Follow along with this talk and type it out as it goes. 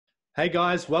Hey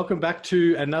guys, welcome back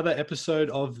to another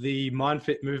episode of the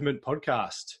MindFit Movement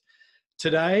Podcast.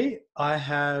 Today I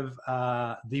have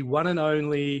the one and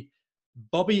only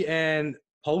Bobbie-Anne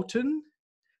Poulton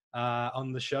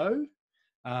on the show.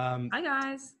 Hi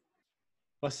guys.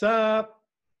 What's up?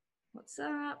 What's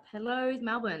up? Hello,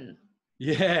 Melbourne.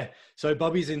 Yeah, so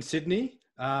Bobbie's in Sydney.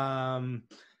 Bobbie,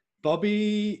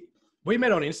 we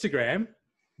met on Instagram,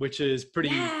 which is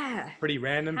pretty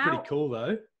random, pretty cool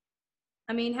though.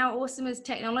 I mean, how awesome is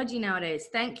technology nowadays?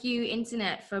 Thank you,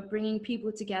 internet, for bringing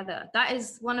people together. That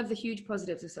is one of the huge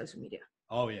positives of social media.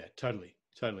 Oh yeah, totally.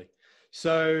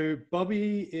 So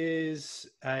Bobbie is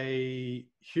a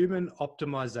human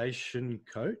optimization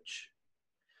coach.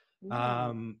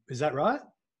 Is that right?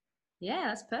 Yeah,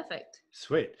 that's perfect.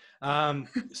 Sweet.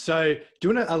 So do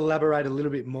you want to elaborate a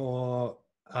little bit more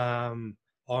on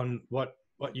what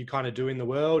you kind of do in the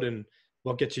world and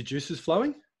what gets your juices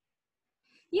flowing?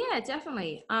 Yeah,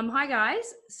 definitely. Hi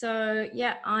guys. So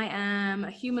yeah, I am a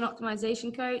human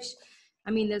optimization coach.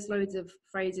 I mean, there's loads of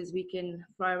phrases we can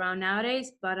throw around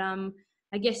nowadays, but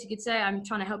I guess you could say I'm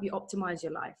trying to help you optimize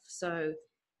your life. So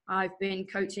I've been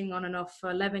coaching on and off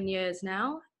for 11 years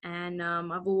now, and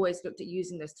I've always looked at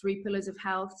using those 3 pillars of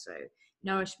health. So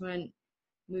nourishment,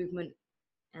 movement,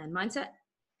 and mindset.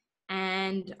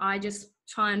 And I just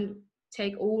try and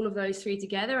take all of those 3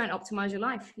 together and optimize your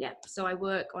life. Yeah. So I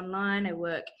work online. I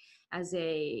work as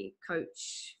a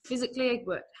coach physically. I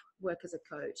work as a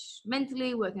coach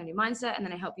mentally, working on your mindset, and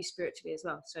then I help you spiritually as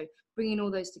well. So bringing all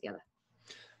those together.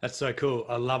 That's so cool.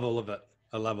 I love all of it.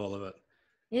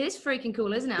 It is freaking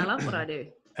cool, isn't it? I love what I do.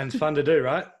 And it's fun to do,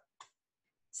 right?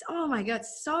 Oh my God,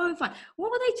 so fun.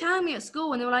 What were they telling me at school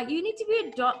when they were like, you need to be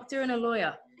a doctor and a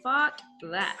lawyer? Fuck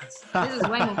that. This is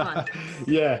way more fun.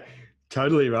 Yeah,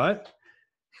 totally right.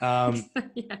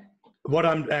 Yeah. What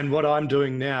I'm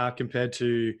doing now compared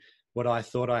to what I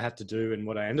thought I had to do and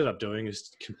what I ended up doing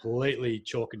is completely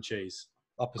chalk and cheese.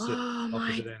 Opposite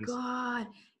ends. God.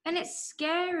 And it's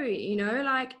scary,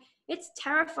 like it's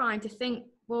terrifying to think,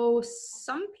 well,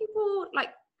 some people like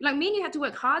me and you had to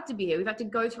work hard to be here. We've had to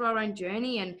go through our own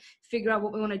journey and figure out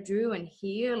what we want to do and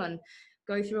heal and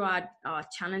go through our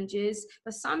challenges.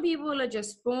 But some people are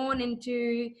just born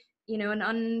into an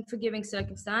unforgiving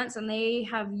circumstance, and they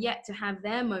have yet to have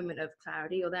their moment of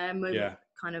clarity or their moment of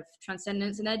kind of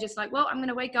transcendence. And they're just like, well, I'm going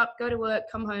to wake up, go to work,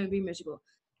 come home, and be miserable.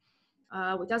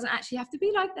 It doesn't actually have to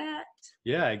be like that.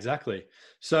 Yeah, exactly.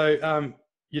 So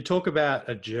you talk about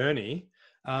a journey.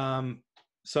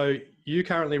 So you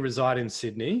currently reside in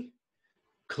Sydney,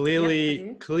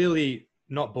 clearly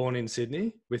not born in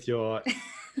Sydney with your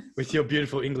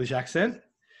beautiful English accent.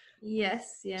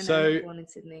 Yes. Yeah. No, so not born in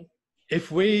Sydney. If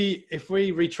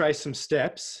we retrace some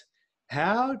steps,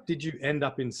 how did you end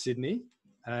up in Sydney?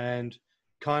 And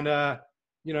kind of,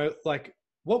 like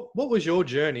what was your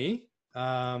journey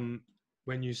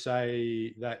when you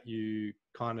say that you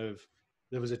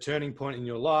there was a turning point in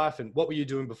your life, and what were you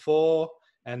doing before,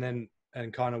 and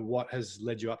kind of what has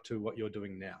led you up to what you're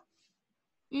doing now?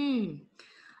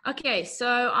 Okay,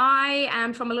 so I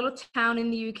am from a little town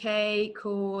in the UK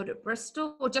called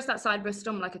Bristol, or just outside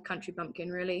Bristol. I'm like a country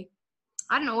bumpkin, really.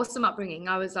 I had an awesome upbringing.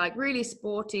 I was like really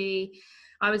sporty.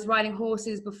 I was riding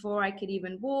horses before I could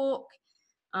even walk.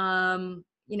 I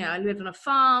lived on a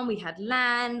farm. We had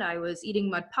land. I was eating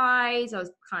mud pies. I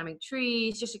was climbing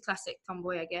trees. Just a classic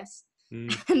tomboy, I guess.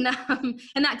 And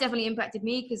that definitely impacted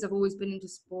me because I've always been into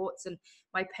sports, and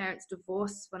my parents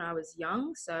divorced when I was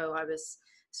young. So I was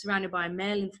surrounded by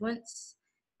male influence,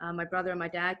 my brother and my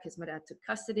dad, because my dad took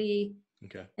custody.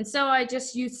 Okay. And so I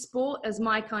just used sport as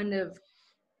my kind of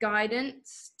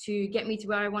guidance to get me to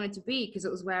where I wanted to be, because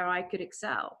it was where I could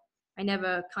excel. I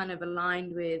never kind of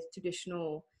aligned with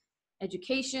traditional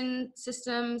education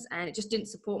systems, and it just didn't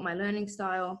support my learning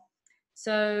style.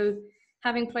 So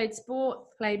having played sport,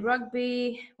 played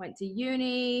rugby, went to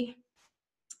uni,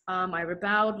 I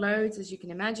rebelled loads, as you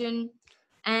can imagine.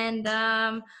 And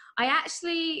I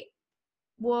actually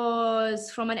was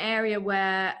from an area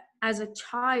where, as a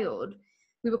child,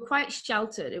 we were quite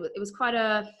sheltered. It was quite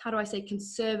a,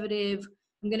 conservative,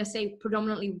 I'm going to say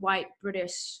predominantly white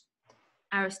British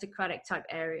aristocratic type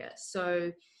area.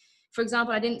 So, for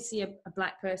example, I didn't see a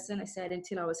black person, I said,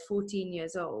 until I was 14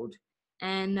 years old.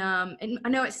 And I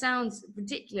know it sounds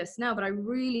ridiculous now, but I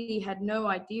really had no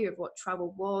idea of what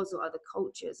travel was or other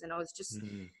cultures. And I was just,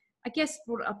 I guess,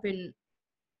 brought up in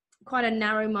quite a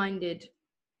narrow-minded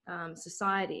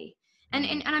society.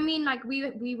 And I mean, like we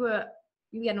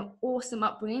had an awesome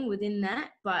upbringing within that,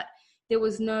 but there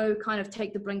was no kind of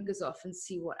take the blinkers off and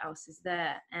see what else is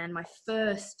there. And my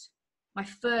first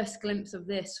glimpse of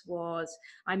this was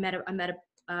I met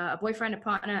a boyfriend, a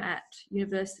partner at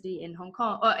university in Hong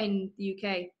Kong, or in the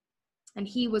UK. And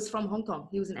he was from Hong Kong.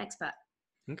 He was an expat.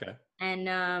 Okay.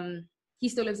 And he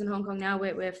still lives in Hong Kong now.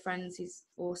 We're friends. He's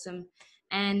awesome.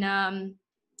 And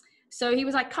so he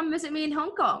was like, come visit me in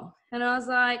Hong Kong. And I was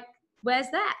like, where's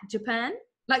that? Japan?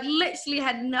 Like literally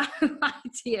had no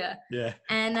idea. Yeah.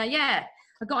 And I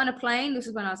got on a plane. This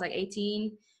was when I was like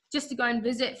 18, just to go and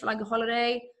visit for like a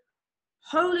holiday.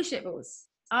 Holy shit balls.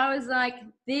 I was like,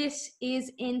 this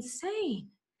is insane.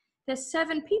 There's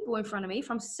 7 people in front of me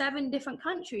from 7 different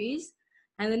countries,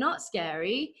 and they're not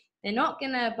scary. They're not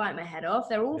going to bite my head off.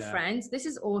 They're all friends. This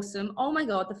is awesome. Oh my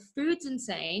God, the food's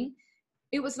insane.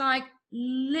 It was like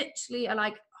literally a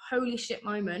like, holy shit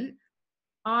moment.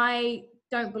 I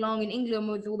don't belong in England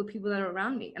with all the people that are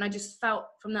around me. And I just felt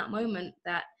from that moment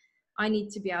that I need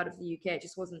to be out of the UK. It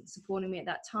just wasn't supporting me at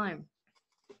that time.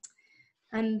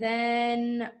 And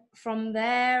then from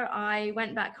there, I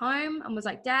went back home and was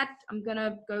like, Dad, I'm going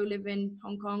to go live in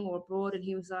Hong Kong or abroad. And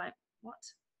he was like, what?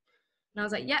 And I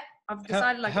was like, yeah, I've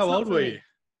decided. Like, how old were you?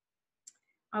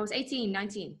 I was 18,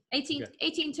 19.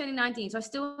 18 turning 19. So I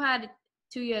still had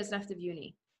 2 years left of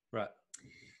uni. Right.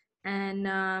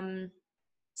 And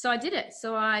so I did it.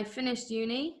 So I finished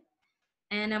uni,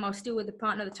 and I was still with the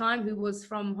partner at the time who was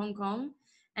from Hong Kong.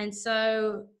 And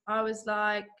so I was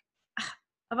like,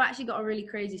 I've actually got a really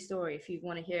crazy story if you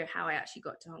want to hear how I actually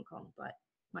got to Hong Kong, but it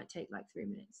might take like 3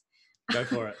 minutes. Go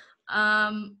for it.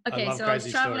 Okay, so I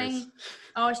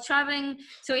was traveling.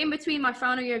 So in between my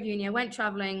final year of uni, I went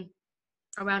traveling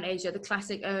around Asia, the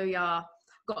classic, oh yeah,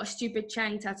 got a stupid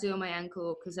Chang tattoo on my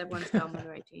ankle because everyone's dumb when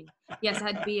they're 18. Yes,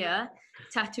 I had beer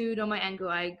tattooed on my ankle.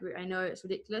 I agree. I know it's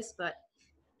ridiculous, but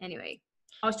anyway,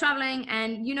 I was traveling,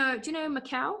 and do you know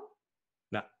Macau?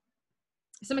 No.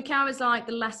 So Macau is like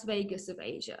the Las Vegas of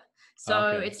Asia.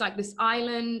 So it's like this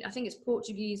island, I think it's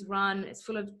Portuguese run. It's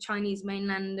full of Chinese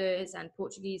mainlanders and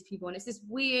Portuguese people. And it's this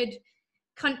weird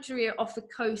country off the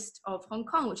coast of Hong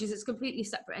Kong, which is a completely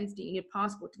separate entity. You need a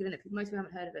passport to get in it. Most people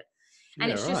haven't heard of it.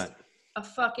 And it's just a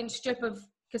fucking strip of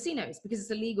casinos because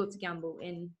it's illegal to gamble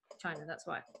in China. That's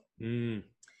why.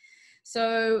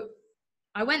 So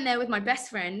I went there with my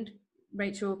best friend,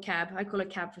 Rachel Cab. I call her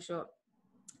Cab for short.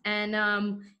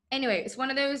 And anyway, it's one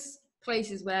of those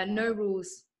places where no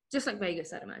rules, just like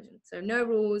Vegas, I'd imagine. So no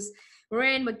rules.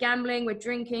 We're gambling, we're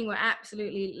drinking, we're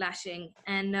absolutely lashing.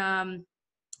 And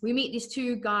we meet these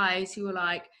 2 guys who were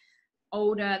like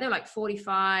older. They were like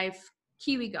 45,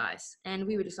 Kiwi guys. And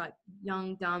we were just like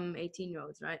young, dumb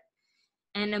 18-year-olds, right?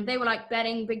 And they were like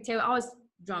betting big table. I was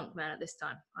drunk, man, at this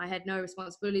time. I had no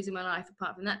responsibilities in my life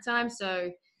apart from that time.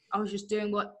 So I was just doing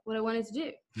what I wanted to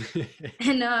do.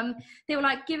 And they were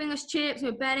like giving us chips, we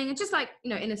were betting, and just like,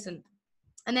 innocent.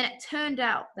 And then it turned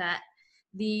out that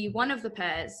one of the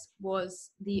pairs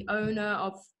was the owner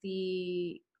of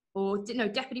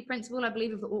deputy principal, I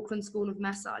believe, of the Auckland School of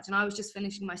Massage. And I was just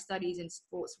finishing my studies in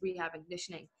sports rehab and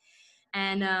conditioning.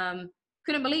 And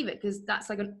couldn't believe it because that's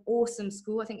like an awesome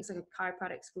school. I think it's like a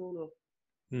chiropractic school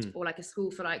or like a school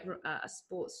for like a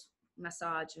sports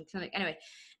massage and clinic. Anyway,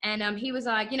 and he was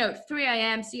like, 3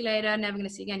 a.m., see you later, never going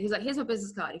to see you again. He was like, here's my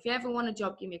business card. If you ever want a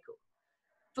job, give me a call.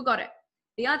 Forgot it.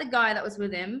 The other guy that was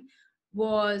with him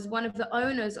was one of the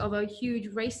owners of a huge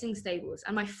racing stables.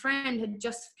 And my friend had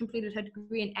just completed her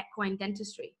degree in equine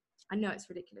dentistry. I know, it's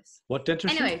ridiculous. What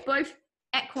dentistry? Anyway, both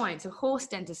equine, so horse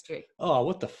dentistry. Oh,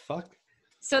 what the fuck?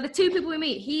 So the 2 people we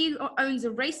meet, he owns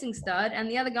a racing stud, and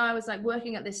the other guy was like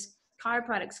working at this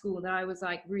chiropractic school that I was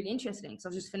like really interested in. So I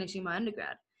was just finishing my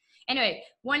undergrad. Anyway,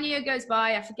 1 year goes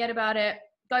by, I forget about it,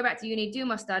 go back to uni, do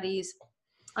my studies.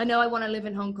 I know I want to live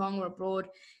in Hong Kong or abroad.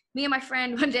 Me and my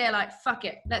friend one day are like, fuck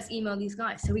it, let's email these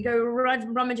guys. So we go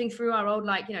rummaging through our old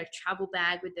travel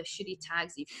bag with the shitty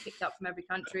tags you've picked up from every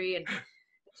country and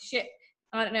shit.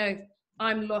 I don't know,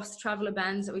 I'm lost traveler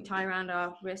bands that we tie around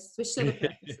our wrists, which still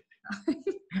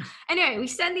Anyway, we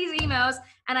send these emails,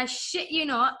 and I shit you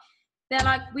not, they're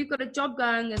like, we've got a job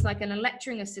going as like an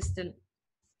lecturing assistant.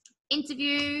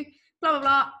 Interview, blah, blah,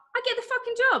 blah. I get the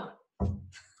fucking job.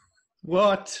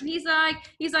 What? And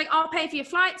he's like, I'll pay for your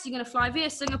flights. You're going to fly via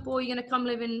Singapore. You're going to come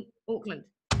live in Auckland.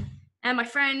 And my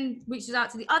friend reaches out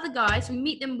to the other guys. We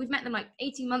meet them. We've met them like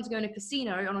 18 months ago in a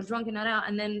casino on a drunken night out.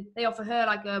 And then they offer her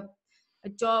like a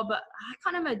job, I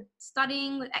can't remember,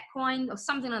 studying with equine or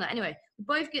something like that. Anyway, we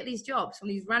both get these jobs from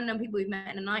these random people we've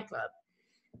met in a nightclub.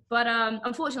 But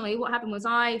unfortunately, what happened was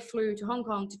I flew to Hong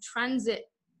Kong to transit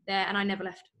there, and I never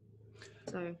left.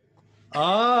 So.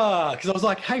 Because I was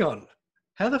like, hang on,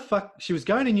 how the fuck? She was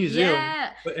going to New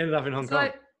Zealand, but ended up in Hong Kong.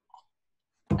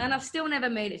 And I've still never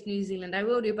made it to New Zealand. I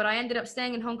will do, but I ended up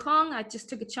staying in Hong Kong. I just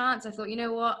took a chance. I thought, you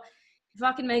know what? if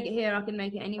I can make it here, I can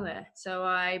make it anywhere. So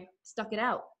I stuck it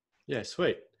out. Yeah,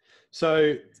 sweet.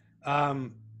 So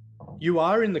you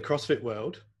are in the CrossFit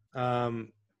world.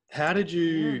 How did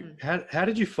you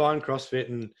find CrossFit,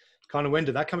 and kind of when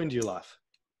did that come into your life?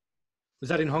 Was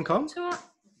that in Hong Kong?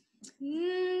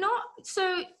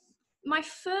 So my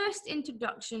first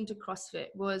introduction to CrossFit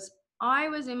was, I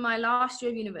was in my last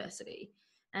year of university,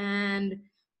 and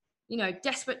you know,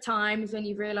 desperate times when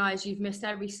you realize you've missed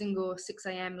every single 6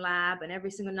 a.m. lab and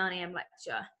every single 9 a.m.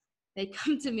 lecture, they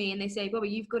come to me and they say, Bobbie,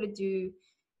 you've got to do,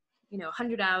 you know,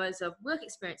 100 hours of work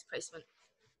experience placement.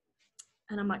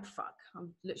 And I'm like, fuck, I've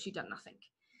literally done nothing.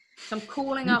 So I'm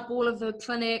calling up all of the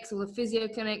clinics, all the physio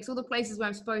clinics, all the places where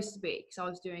I'm supposed to be. So I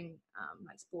was doing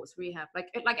like sports rehab, like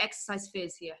exercise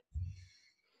phys here.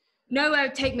 Nowhere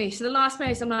would take me. So the last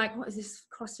place, I'm like, what is this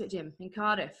CrossFit gym in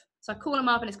Cardiff? So I call them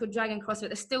up, and it's called Dragon CrossFit.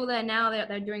 They're still there now.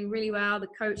 They're doing really well. The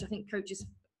coach, I think, coaches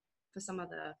for some of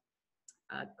the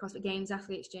CrossFit Games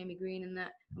athletes, Jamie Green and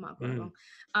that. I might have got it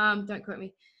wrong. Don't quote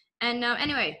me. And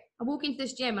anyway, I walk into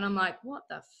this gym and I'm like, what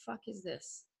the fuck is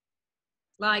this?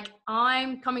 Like,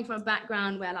 I'm coming from a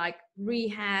background where like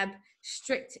rehab,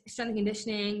 strict strength and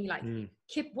conditioning, like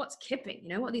what's kipping? You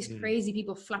know, what are these crazy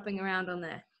people flapping around on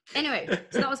there? Anyway,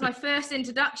 so that was my first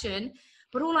introduction.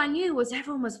 But all I knew was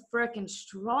everyone was freaking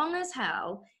strong as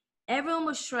hell. Everyone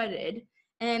was shredded.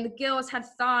 And the girls had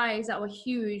thighs that were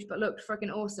huge but looked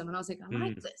freaking awesome. And I was like, I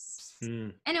like this.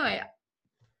 Anyway,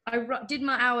 I did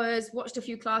my hours, watched a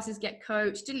few classes, get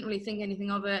coached, didn't really think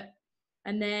anything of it.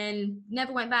 And then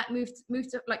never went back, moved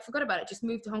to, like, forgot about it. Just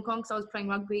moved to Hong Kong because I was playing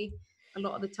rugby a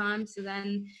lot of the time. So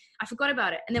then I forgot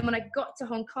about it. And then when I got to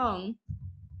Hong Kong,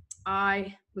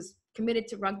 I was committed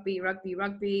to rugby.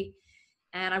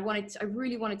 And I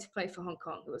really wanted to play for Hong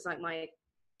Kong. It was like my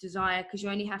desire, because you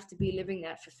only have to be living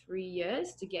there for 3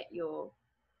 years to get your,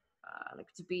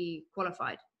 to be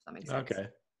qualified. If that makes sense. Okay.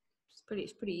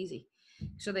 It's pretty easy.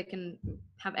 So they can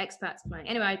have expats playing.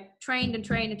 Anyway, I trained.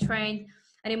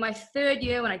 And in my third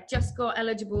year, when I just got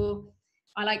eligible,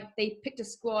 they picked a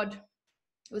squad.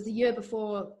 It was the year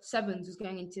before Sevens was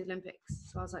going into the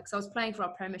Olympics. So I was playing for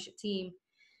our premiership team.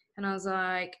 And I was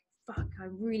like, fuck, I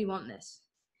really want this.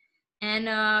 And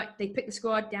they picked the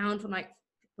squad down from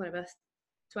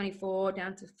 24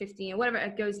 down to 15 or whatever.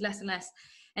 It goes less and less.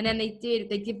 And then they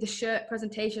give the shirt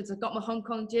presentations. I got my Hong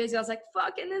Kong jersey. I was like,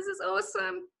 fucking, this is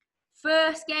awesome.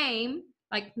 First game,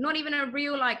 not even a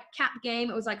real cap game.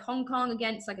 It was Hong Kong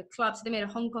against a club. So they made a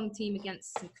Hong Kong team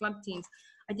against some club teams.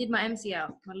 I did my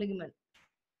MCL, my ligament.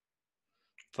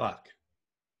 Fuck.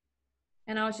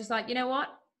 And I was just like, you know what?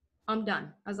 I'm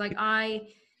done. I was like, I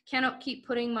cannot keep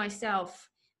putting myself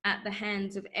at the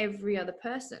hands of every other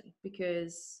person,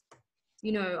 because,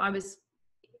 you know, I was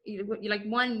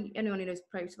anyone who knows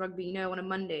plays rugby, you know, on a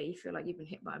Monday, you feel like you've been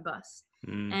hit by a bus.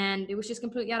 And it was just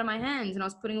completely out of my hands. And I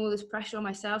was putting all this pressure on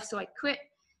myself. So I quit.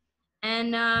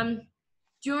 And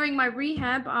during my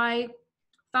rehab, I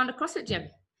found a CrossFit gym.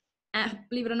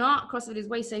 Believe it or not, CrossFit is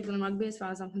way safer than rugby as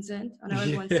far as I'm concerned. I know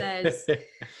everyone says,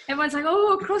 everyone's like,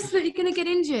 oh, CrossFit, you're going to get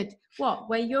injured. What?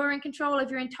 Where you're in control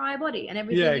of your entire body and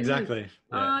everything. Yeah, exactly.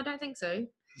 Yeah. I don't think so.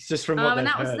 It's just from what they've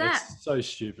heard. It's so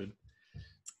stupid.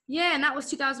 Yeah, and that was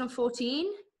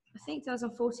 2014. I think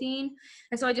 2014.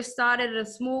 And so I just started at a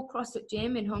small CrossFit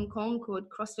gym in Hong Kong called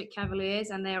CrossFit Cavaliers,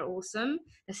 and they're awesome.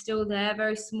 They're still there,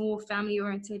 very small,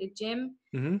 family-oriented gym.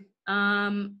 And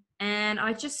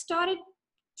I just started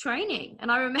training.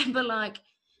 And I remember I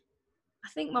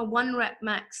think my 1 rep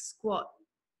max squat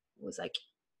was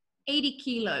 80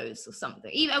 kilos or something.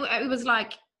 It was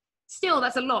still,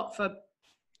 that's a lot for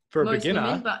a beginner.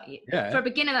 Women, but for a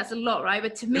beginner, that's a lot, right?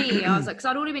 But to me, I was because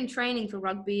I'd already been training for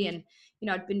rugby, and, you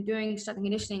know, I'd been doing strength and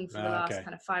conditioning for the last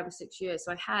kind of 5 or 6 years.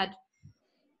 So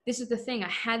this is the thing, I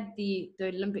had the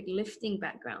Olympic lifting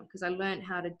background, because I learned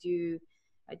how to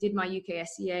I did my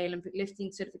UKSCA Olympic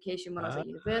lifting certification when I was at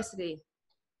university.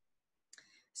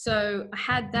 So I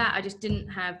had that, I just didn't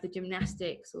have the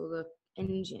gymnastics or the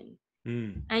engine.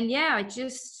 And yeah, I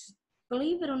just,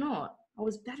 believe it or not, I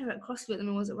was better at CrossFit than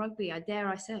I was at rugby, I dare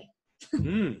I say.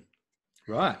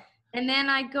 Right. And then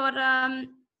I got, I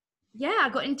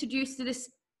got introduced to this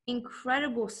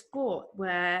incredible sport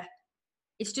where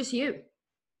it's just you.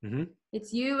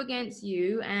 It's you against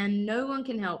you, and no one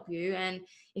can help you. And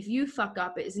if you fuck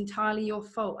up, it is entirely your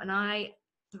fault. And I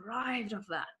thrived off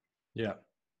that. Yeah.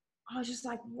 I was just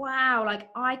like, wow,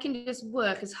 I can just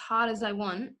work as hard as I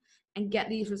want and get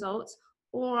these results,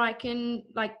 or I can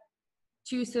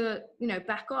choose to, you know,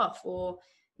 back off, or,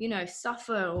 you know,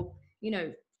 suffer, or, you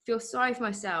know, feel sorry for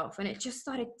myself. And it just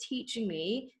started teaching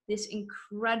me this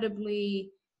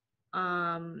incredibly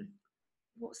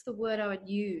what's the word I would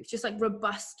use? Just like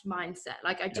robust mindset.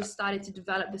 Like I just started to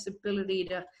develop this ability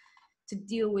to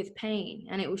deal with pain.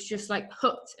 And it was just like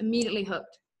immediately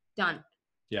hooked, done.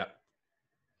 Yeah.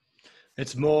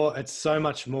 It's so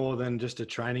much more than just a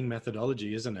training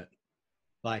methodology, isn't it?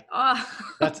 Like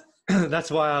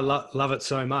that's why I love it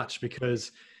so much,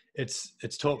 because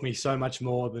it's taught me so much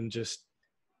more than just,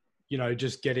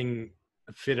 just getting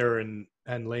fitter and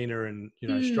leaner and,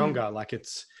 stronger. Like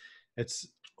it's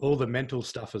all the mental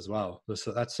stuff as well.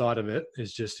 So that side of it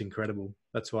is just incredible.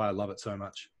 That's why I love it so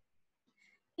much.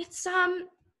 It's,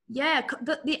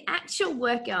 the actual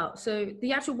workout. So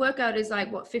the actual workout is like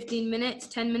 15 minutes,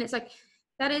 10 minutes. Like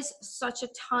that is such a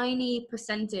tiny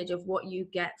percentage of what you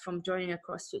get from joining a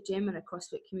CrossFit gym and a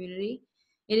CrossFit community.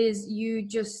 It is, you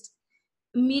just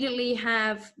immediately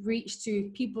have reached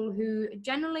to people who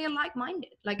generally are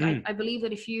like-minded. Like I believe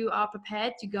that if you are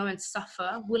prepared to go and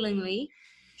suffer willingly,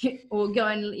 or go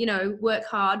and, work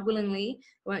hard willingly,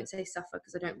 I won't say suffer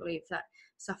because I don't believe that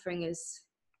suffering is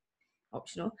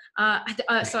optional.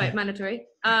 Sorry, mandatory.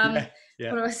 Yeah.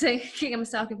 What do I say? Kicking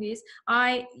myself confused.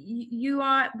 You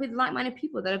are with like-minded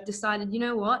people that have decided, you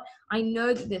know what? I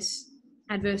know that this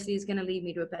adversity is going to lead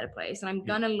me to a better place, and I'm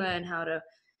going to learn how to,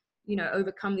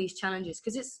 overcome these challenges,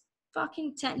 because it's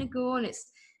fucking technical, and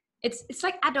it's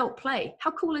like adult play. How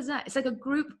cool is that? It's like a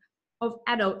group of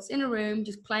adults in a room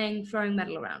just playing, throwing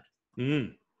metal around.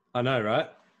 I know, right?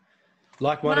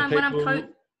 Like-minded people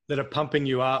that are pumping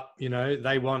you up,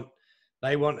 they want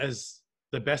as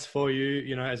the best for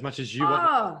you, as much as you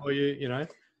want for you,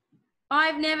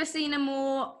 I've never seen a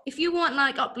more, if you want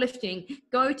like uplifting,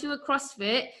 go to a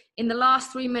CrossFit in the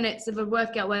last 3 minutes of a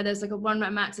workout where there's like a 1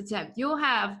 rep max attempt. You'll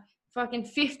have fucking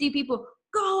 50 people,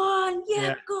 go on,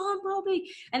 go on, Bobbie.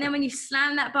 And then when you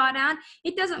slam that bar down,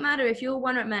 it doesn't matter if your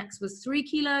 1 rep max was 3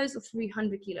 kilos or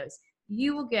 300 kilos.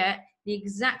 You will get the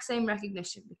exact same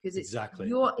recognition, because it's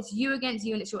you against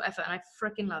you, and it's your effort. And I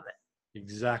freaking love it.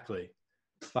 Exactly.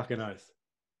 Fucking oath.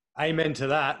 Amen to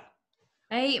that.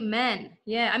 Amen.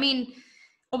 Yeah. I mean,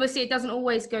 obviously it doesn't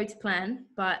always go to plan,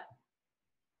 but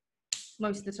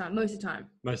most of the time.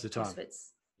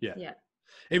 CrossFits. Yeah.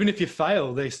 Even if you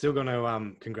fail, they're still going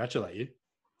to congratulate you.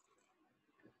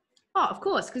 Oh, of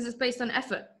course, because it's based on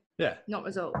effort. Yeah. Not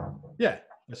result. Yeah,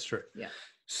 that's true. Yeah.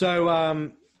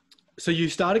 So, so you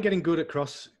started getting good at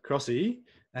crossy,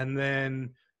 and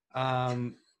then,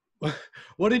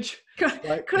 what did you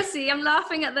like? Crossy? I'm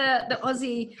laughing at the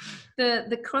Aussie,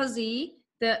 the crossy,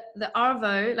 the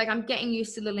arvo. Like, I'm getting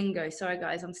used to the lingo. Sorry,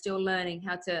 guys, I'm still learning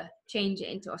how to change it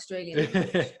into Australian.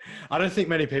 I don't think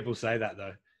many people say that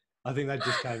though. I think that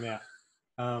just came out.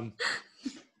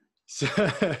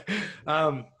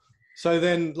 So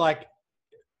then, like,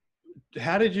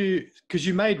 how did you? Because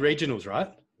you made regionals,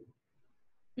 right?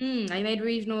 I made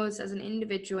regionals as an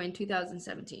individual in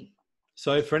 2017.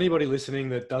 So for anybody listening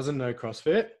that doesn't know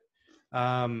CrossFit,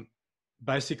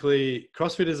 basically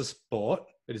CrossFit is a sport.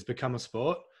 It has become a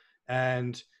sport,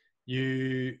 and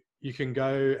you can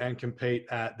go and compete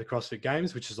at the CrossFit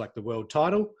Games, which is like the world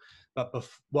title. But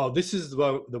this is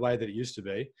the way that it used to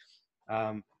be.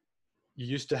 You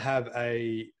used to have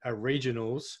a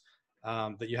regionals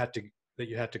that you had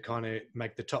to kind of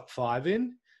make the top 5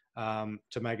 in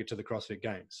to make it to the CrossFit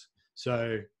Games.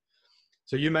 So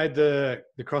you made the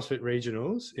CrossFit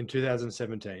regionals in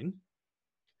 2017.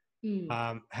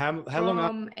 How long?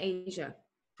 From Asia.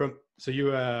 So you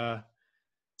were.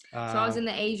 So I was in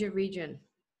the Asia region.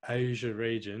 Asia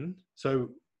region. So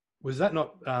was that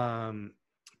not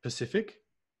Pacific?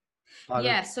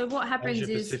 Yeah. So what happens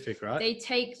Asia is Pacific, right? They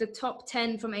take the top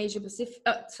 10 from Asia Pacific.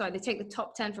 They take the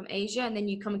top 10 from Asia, and then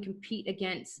you come and compete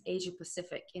against Asia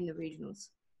Pacific in the regionals.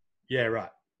 Yeah. Right.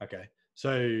 Okay.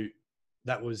 So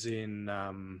that was in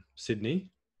Sydney.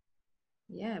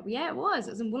 Yeah. It was.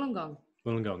 It was in Wollongong.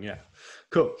 Wollongong. Yeah.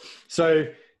 Cool. So,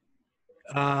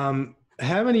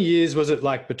 how many years was it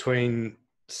like between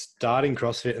starting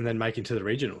CrossFit and then making to the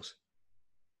regionals?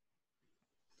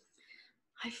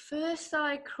 I first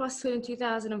started CrossFit in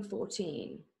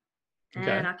 2014.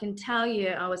 Okay. And I can tell you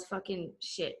I was fucking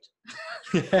shit.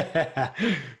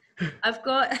 I've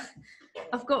got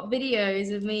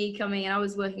videos of me coming, and I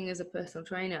was working as a personal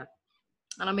trainer,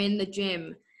 and I'm in the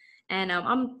gym, and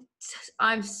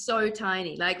I'm so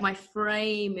tiny. Like, my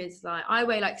frame is like, I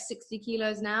weigh like 60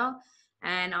 kilos now,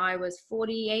 and I was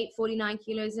 48, 49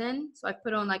 kilos in. So I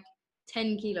put on like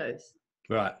 10 kilos.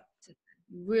 Right.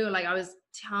 Real, like, I was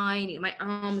tiny. My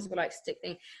arms were like stick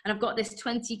thing. And I've got this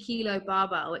 20 kilo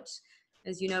barbell, which,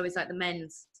 as you know, is like the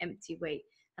men's empty weight.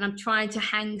 And I'm trying to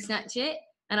hang snatch it.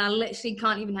 And I literally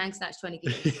can't even hang snatch 20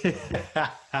 kilos.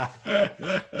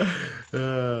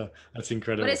 That's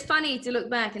incredible. But it's funny to look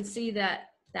back and see that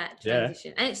that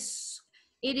transition. And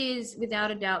it is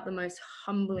without a doubt the most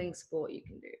humbling sport you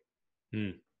can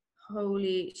do.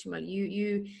 Holy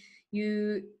schmoly.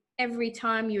 You every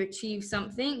time you achieve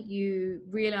something, you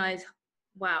realize,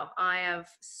 wow, I have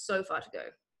so far to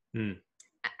go.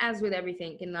 As with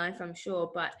everything in life, I'm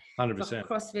sure, but 100%.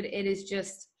 for CrossFit,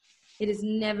 it is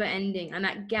never ending. And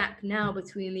that gap now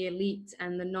between the elite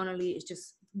and the non-elite is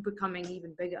just becoming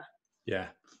even bigger. Yeah,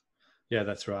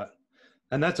 that's right.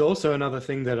 And that's also another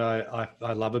thing that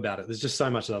I love about it. There's just so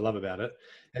much that I love about it,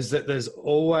 is that there's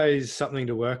always something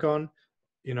to work on,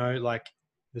 you know, like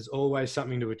there's always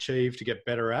something to achieve, to get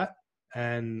better at.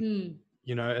 And,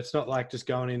 you know, it's not like just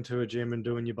going into a gym and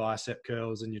doing your bicep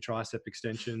curls and your tricep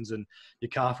extensions and your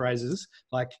calf raises.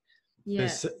 Like,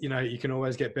 there's, you know, you can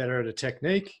always get better at a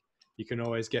technique. You can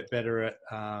always get better at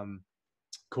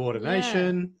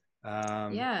coordination.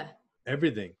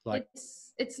 Everything. Like,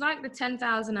 it's like the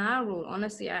 10,000 hour rule.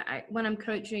 Honestly, I when I'm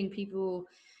coaching people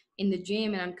in the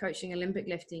gym and I'm coaching Olympic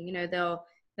lifting, you know,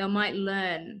 they might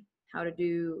learn how to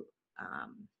do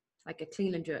like a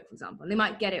clean and jerk, for example, and they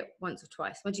might get it once or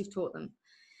twice once you've taught them,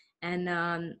 and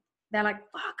they're like,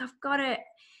 fuck, I've got it.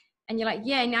 And you're like,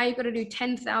 yeah, now you've got to do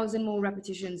 10,000 more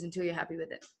repetitions until you're happy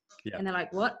with it. And they're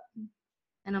like, what?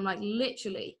 And I'm like,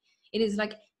 literally, it is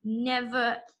like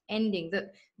never ending.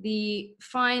 The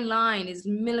fine line is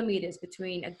millimeters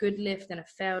between a good lift and a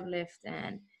failed lift.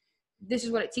 And this is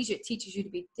what it teaches. It teaches you to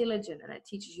be diligent, and it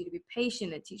teaches you to be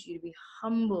patient. It teaches you to be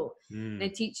humble. And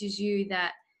it teaches you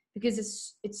that, because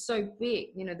it's so big,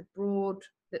 you know,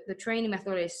 the training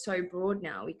method is so broad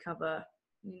now. We cover,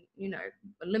 you know,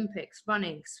 Olympics,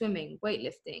 running, swimming,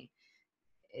 weightlifting.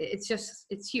 It's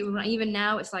huge. Even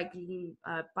now it's like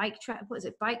bike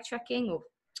trekking, or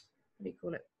what do you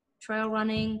call it? Trail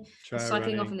running,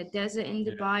 cycling off in the desert in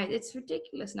Dubai. It's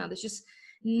ridiculous now. There's just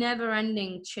never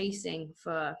ending chasing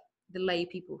for the lay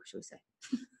people, shall we say.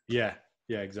 Yeah,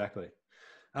 exactly.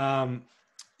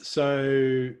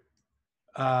 So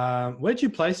where'd you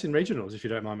place in regionals, if you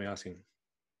don't mind me asking?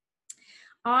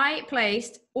 I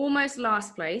placed almost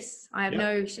last place. I have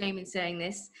no shame in saying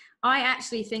this. I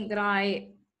actually think that I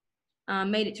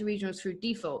made it to regionals through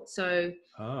default. So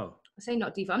I say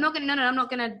not default. I'm not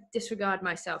gonna disregard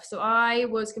myself. So I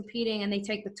was competing, and they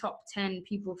take the top 10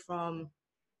 people from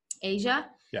Asia.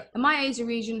 Yeah. And my Asia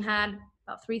region had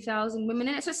about 3,000 women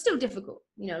in it. So it's still difficult,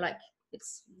 you know, like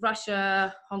it's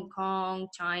Russia, Hong Kong,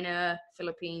 China,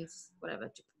 Philippines,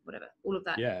 whatever, all of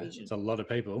that region. It's a lot of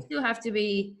people. Still have to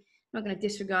be, I'm not going to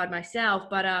disregard myself,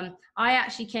 but I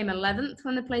actually came 11th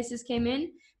when the places came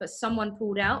in, but someone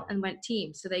pulled out and went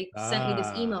team. So they sent me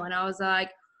this email, and I was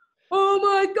like, oh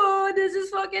my God, this is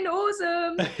fucking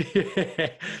awesome.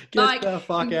 Get the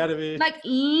fuck out of here. Like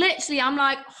literally, I'm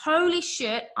like, holy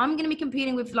shit, I'm going to be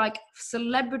competing with like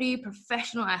celebrity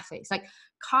professional athletes. Like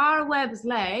Cara Webb's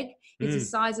leg is the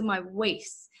size of my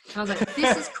waist. And I was like,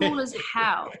 this is cool as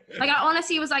hell. Like I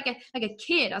honestly was like a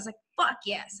kid. I was like, fuck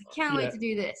yes, I can't wait to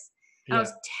do this. I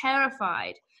was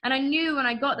terrified. And I knew when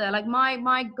I got there, like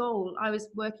my goal, I was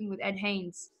working with Ed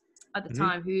Haynes at the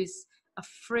time, who's a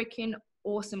freaking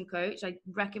awesome coach. I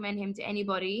recommend him to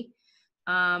anybody.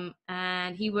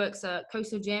 And he works at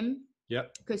Coastal Gym,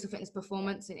 Coastal Fitness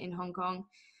Performance in Hong Kong.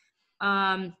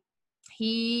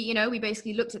 We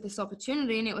basically looked at this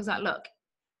opportunity, and it was like, look,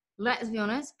 let's be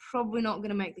honest, probably not going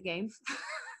to make the games,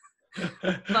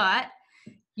 but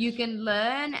you can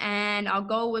learn. And our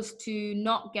goal was to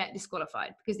not get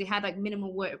disqualified, because they had like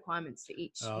minimal work requirements for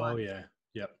each one.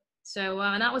 So,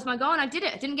 and that was my goal, and I did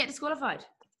it. I didn't get disqualified.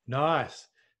 Nice.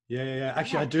 Yeah.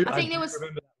 Actually, I do remember that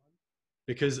one,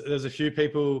 because there's a few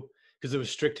people, because there was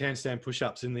strict handstand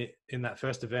push-ups in that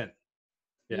first event.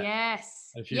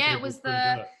 Yes. It was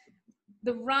the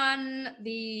run,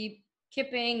 the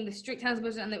kipping, the strict handstand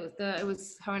push-ups, and it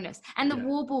was horrendous. And the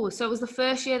wall balls. So it was the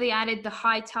first year they added the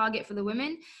high target for the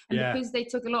women, and because they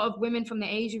took a lot of women from the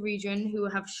Asia region who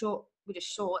have short,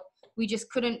 we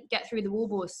just couldn't get through the wall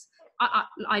balls.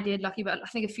 I did, lucky, but I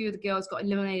think a few of the girls got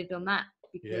eliminated on that,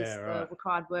 because the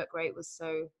required work rate was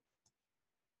so.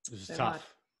 It was tough. Hard.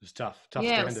 It was tough.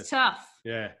 Yeah, it was tough.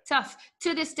 Yeah. Tough.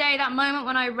 To this day, that moment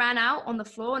when I ran out on the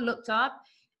floor and looked up,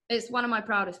 it's one of my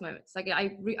proudest moments. Like I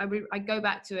go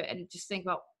back to it and just think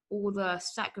about all the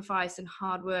sacrifice and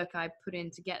hard work I put in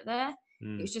to get there.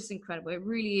 It was just incredible. It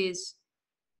really is.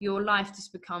 Your life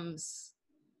just becomes.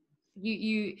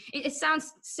 It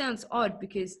sounds odd,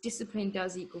 because discipline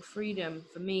does equal freedom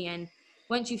for me. And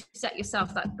once you set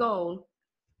yourself that goal,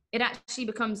 it actually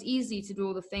becomes easy to do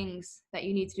all the things that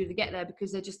you need to do to get there,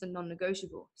 because they're just a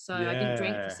non-negotiable. So I didn't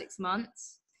drink for 6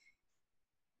 months.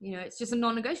 You know, it's just a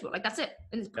non-negotiable. Like, that's it.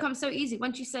 And it's become so easy.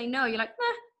 Once you say no, you're like,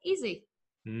 easy.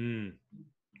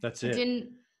 That's I it.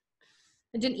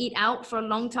 didn't eat out for a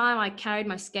long time. I carried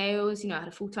my scales, I had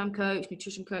a full-time coach,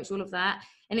 nutrition coach, all of that.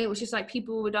 And it was just like,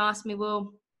 people would ask me,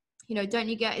 well,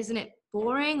 isn't it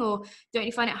boring, or don't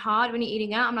you find it hard when you're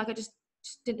eating out? I'm like, I just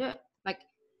didn't do it. Like,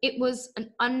 it was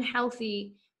an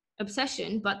unhealthy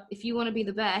obsession, but if you want to be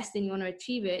the best and you want to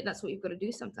achieve it, that's what you've got to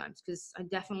do sometimes, because I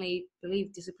definitely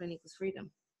believe discipline equals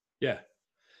freedom. Yeah.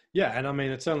 And I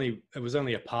mean, it was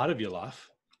only a part of your life.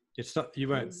 It's not, you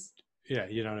weren't, yeah,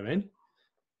 you know what I mean?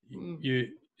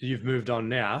 You've moved on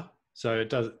now. So it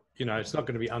does, it's not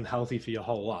going to be unhealthy for your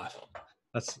whole life.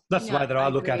 That's the way that I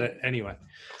look at it anyway.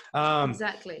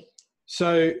 Exactly.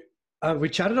 So we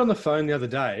chatted on the phone the other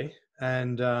day,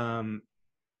 and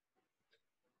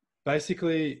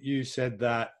basically you said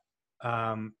that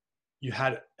you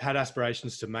had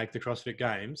aspirations to make the CrossFit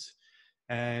Games,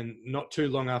 and not too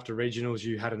long after regionals,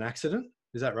 you had an accident.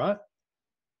 Is that right?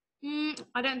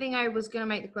 I don't think I was going to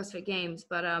make the CrossFit Games,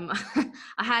 but I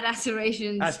had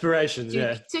aspirations.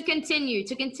 To continue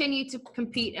to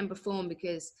compete and perform,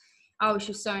 because I was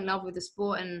just so in love with the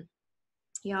sport, and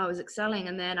I was excelling.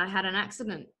 And then I had an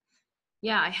accident.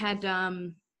 I have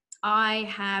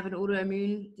an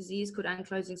autoimmune disease called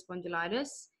ankylosing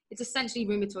spondylitis. It's essentially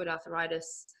rheumatoid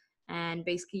arthritis, and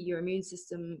basically your immune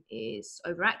system is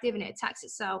overactive and it attacks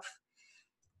itself.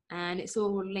 And it's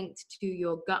all linked to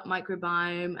your gut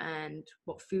microbiome and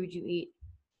what food you eat,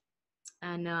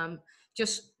 and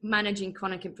just managing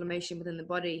chronic inflammation within the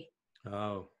body.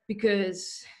 Oh.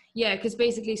 Because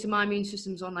basically, so my immune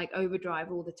system's on like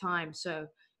overdrive all the time. So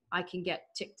I can get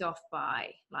ticked off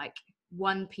by like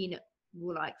one peanut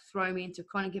will like throw me into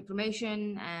chronic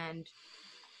inflammation, and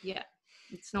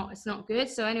it's not good.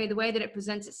 So anyway, the way that it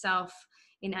presents itself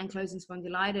in ankylosing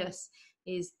spondylitis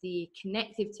is the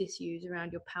connective tissues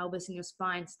around your pelvis and your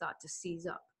spine start to seize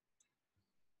up.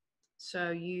 So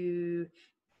you,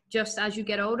 just as you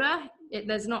get older,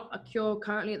 there's not a cure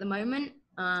currently at the moment.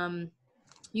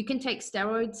 You can take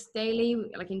steroids daily,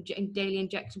 like daily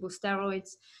injectable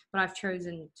steroids, but I've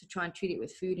chosen to try and treat it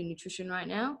with food and nutrition right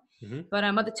now. Mm-hmm. But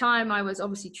at the time I was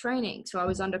obviously training, so I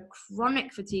was under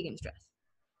chronic fatigue and stress.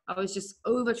 I was just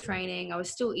overtraining. I was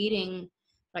still eating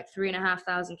like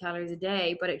 3,500 calories a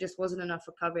day, but it just wasn't enough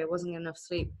recovery. It wasn't enough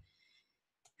sleep.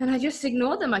 And I just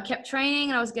ignored them. I kept training,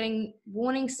 and I was getting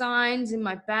warning signs in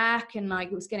my back, and like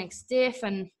it was getting stiff.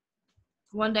 And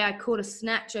one day I caught a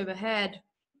snatch overhead,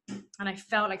 and I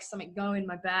felt like something go in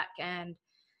my back, and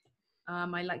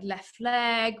my like left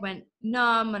leg went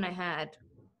numb, and I had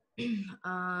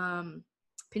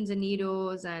pins and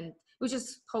needles, and it was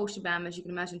just whole shabam, as you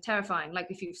can imagine, terrifying, like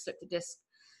if you've slipped a disc.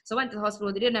 So I went to the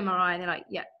hospital, they did an MRI, and they're like,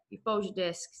 yeah, you bulged your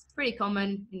disc. It's pretty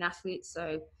common in athletes,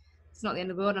 so it's not the end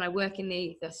of the world. And I work in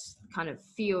this kind of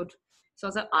field. So I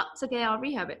was like, oh, it's okay, I'll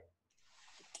rehab it.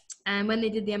 And when they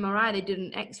did the MRI, they did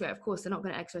an x-ray. Of course, they're not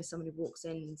going to x-ray somebody who walks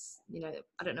in,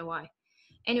 I don't know why.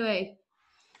 Anyway,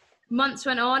 months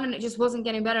went on, and it just wasn't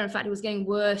getting better. In fact, it was getting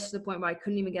worse to the point where I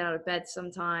couldn't even get out of bed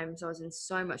sometimes. I was in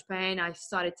so much pain. I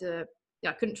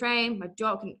couldn't train, my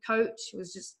job, couldn't coach. It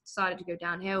was just decided to go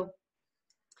downhill.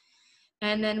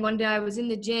 And then one day I was in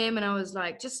the gym, and I was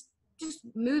like, just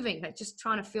moving, like just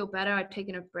trying to feel better. I'd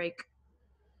taken a break,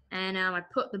 and I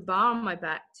put the bar on my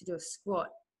back to do a squat.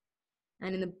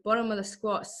 And in the bottom of the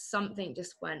squat, something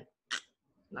just went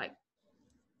like,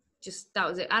 that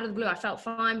was it. Out of the blue, I felt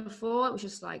fine before. It was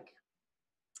just like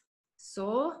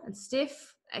sore and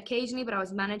stiff occasionally, but I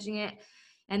was managing it.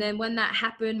 And then when that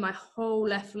happened, my whole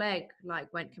left leg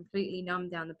like went completely numb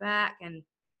down the back, and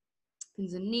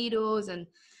pins and needles, and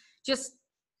just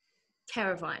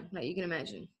terrifying. Like you can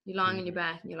imagine, you're lying on your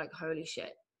back and you're like, holy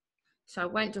shit. So I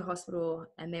went to hospital,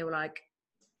 and they were like,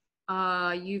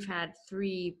 you've had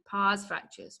 3 pars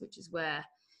fractures, which is where,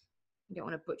 you don't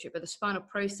want to butcher it, but the spinal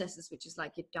processes, which is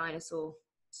like your dinosaur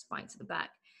spine to the back,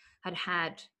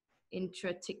 had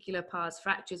intra-articular pars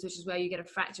fractures, which is where you get a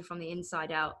fracture from the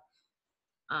inside out.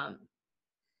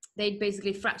 They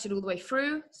basically fractured all the way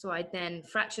through. So I then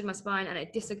fractured my spine, and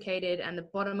it dislocated, and the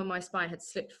bottom of my spine had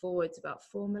slipped forwards about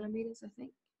 4 millimeters, I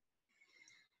think.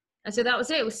 And so that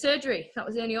was it. It was surgery. That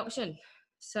was the only option.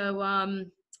 So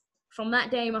from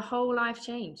that day, my whole life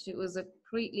changed. It was a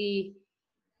completely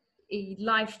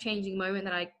life-changing moment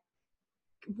that I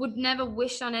would never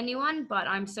wish on anyone, but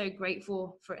I'm so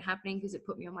grateful for it happening, because it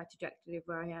put me on my trajectory of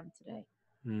where I am today.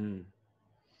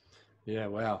 Yeah,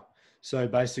 wow. So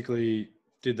basically,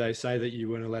 did they say that you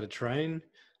weren't allowed to train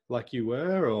like you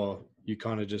were, or you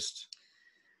kind of just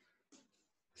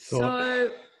thought?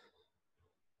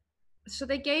 So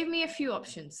they gave me a few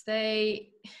options. You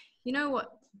know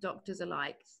what doctors are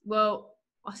like? Well,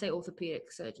 I'll say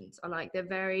orthopedic surgeons are like, they're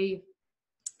very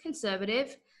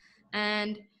conservative.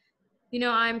 And, you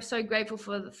know, I'm so grateful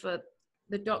for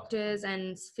the doctors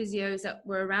and physios that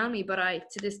were around me. But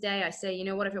to this day, I say, you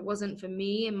know what, if it wasn't for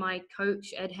me and my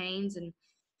coach, Ed Haynes, and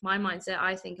my mindset,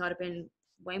 I think I'd have been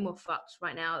way more fucked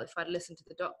right now if I'd listened to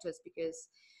the doctors, because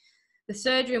the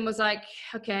surgeon was like,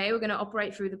 okay, we're going to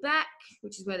operate through the back,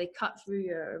 which is where they cut through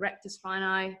your erector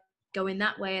spinae, go in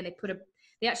that way. And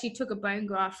they actually took a bone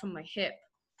graft from my hip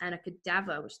and a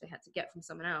cadaver, which they had to get from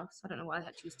someone else. I don't know why they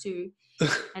had to choose two.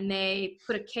 And they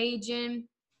put a cage in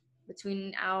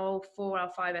between L4,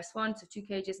 L5, S1, so 2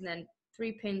 cages, and then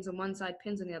 3 pins on one side,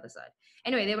 pins on the other side.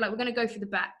 Anyway, they were like, we're going to go through the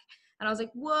back. And I was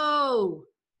like, whoa,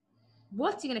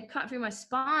 what? You're going to cut through my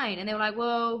spine? And they were like,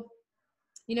 well,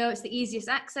 you know, it's the easiest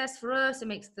access for us. It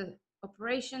makes the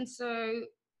operation so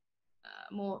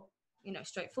more, you know,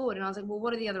 straightforward. And I was like, well,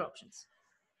 what are the other options?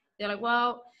 They're like,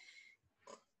 well,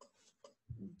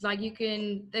 like they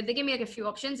gave me like a few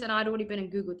options, and I'd already been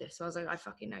and Googled this. So I was like, I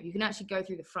fucking know. You can actually go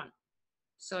through the front.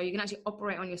 So you can actually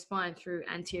operate on your spine through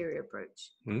anterior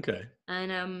approach. Okay.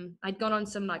 And I'd gone on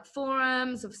some like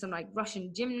forums of some like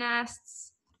Russian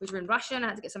gymnasts, which were in Russian. I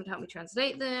had to get someone to help me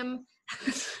translate them.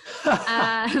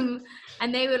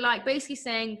 And they were like basically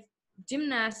saying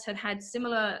gymnasts had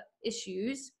similar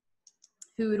issues,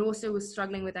 who had also was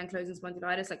struggling with ankylosing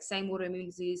spondylitis, like same autoimmune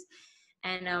disease,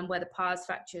 and where the pars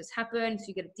fractures happen. So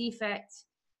you get a defect,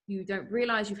 you don't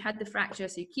realize you've had the fracture,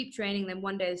 so you keep training, then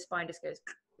one day the spine just goes,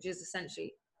 which is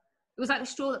essentially, it was like the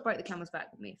straw that broke the camel's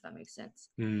back with me, if that makes sense.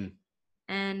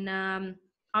 And I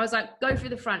was like, go through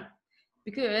the front,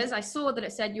 because I saw that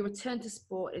it said your return to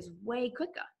sport is way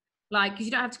quicker. Like, because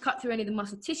you don't have to cut through any of the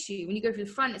muscle tissue. When you go through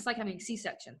the front, it's like having a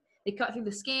C-section. They cut through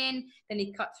the skin, then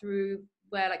they cut through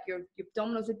where like your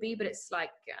abdominals would be, but it's like,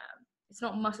 it's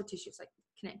not muscle tissue, it's like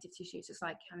connective tissue. So it's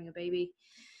like having a baby.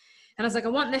 And I was like, I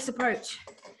want this approach.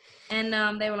 And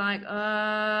they were like,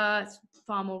 it's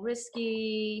far more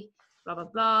risky, blah, blah,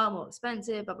 blah, more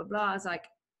expensive, blah, blah, blah. I was like,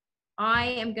 I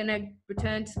am going to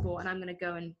return to sport, and I'm going to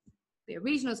go and be a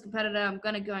regionals competitor. I'm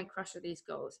going to go and crush all these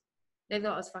goals. They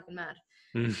thought I was fucking mad.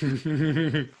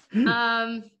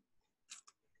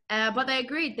 But they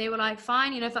agreed. They were like,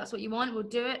 fine, you know, if that's what you want, we'll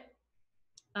do it.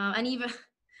 And even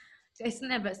it's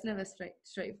never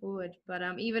straightforward. But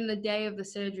even the day of the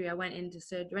surgery, I went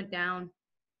down,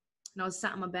 and I was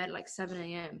sat on my bed at like 7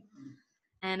 a.m.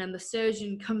 And the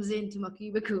surgeon comes into my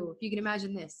cubicle, if you can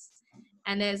imagine this.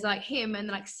 And there's like him and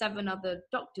like 7 other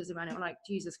doctors around it. I'm like,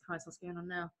 Jesus Christ, what's going on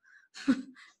now?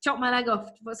 Chop my leg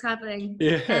off. What's happening?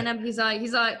 Yeah. And he's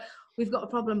like, we've got a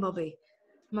problem, Bobbie.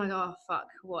 I'm like, oh fuck,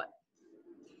 what?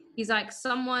 He's like,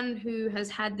 someone who has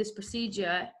had this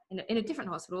procedure in a different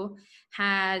hospital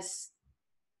I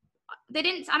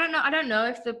don't know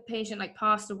if the patient like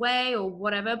passed away or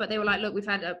whatever, but they were like, look, we've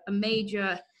had a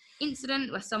major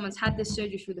incident where someone's had this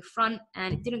surgery through the front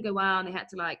and it didn't go well, and they had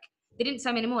to they didn't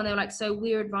say me anymore. And they were like, so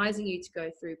we're advising you to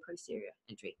go through posterior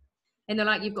entry. And they're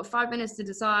like, you've got 5 minutes to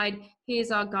decide.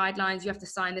 Here's our guidelines. You have to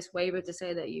sign this waiver to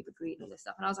say that you've agreed and all this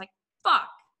stuff. And I was like, fuck,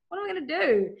 what am I going to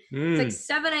do? It's like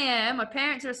 7 a.m. My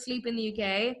parents are asleep in the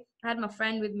UK. I had my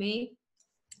friend with me,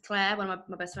 Claire, one of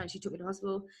my best friends. She took me to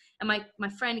hospital. And my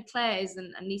friend Claire is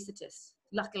an anesthetist,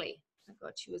 luckily. Oh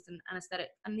God, she was an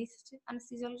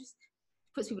anesthesiologist.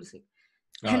 Puts people to sleep.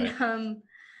 Oh,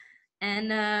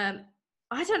 and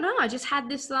I don't know. I just had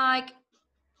this like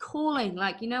calling,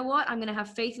 like, you know what? I'm going to have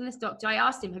faith in this doctor. I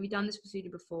asked him, have you done this procedure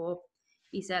before?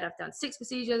 He said, I've done 6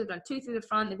 procedures. I've done 2 through the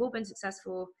front. They've all been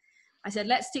successful. I said,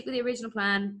 let's stick with the original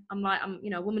plan. I'm you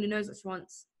know, a woman who knows what she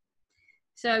wants.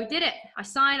 So did it. I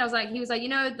signed. He was like, you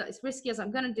know, it's risky. I was like,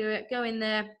 I'm going to do it. Go in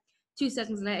there. 2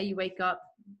 seconds later, you wake up.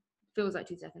 Feels like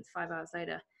 2 seconds, 5 hours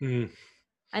later. And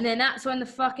then that's when the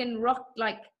fucking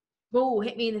ball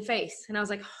hit me in the face. And I was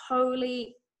like,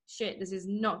 holy shit, this is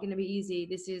not going to be easy.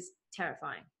 This is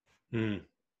terrifying.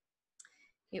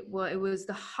 It was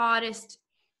the hardest,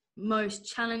 most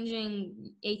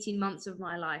challenging 18 months of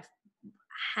my life,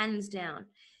 hands down.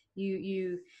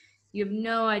 You have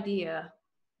no idea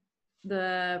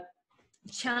the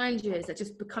challenges that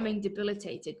just becoming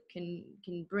debilitated can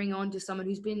bring on to someone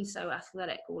who's been so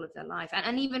athletic all of their life,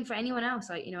 and even for anyone else.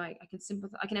 I can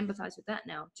sympathize, I can empathize with that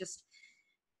now. Just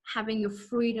having your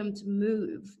freedom to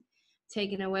move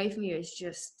taken away from you is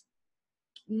just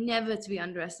never to be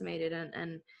underestimated.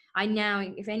 And I now,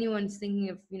 if anyone's thinking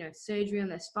of, you know, surgery on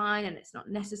their spine and it's not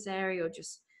necessary, or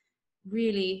just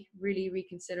really, really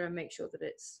reconsider and make sure that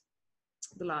it's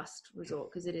the last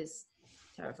resort, because it is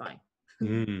terrifying.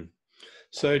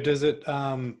 So does it,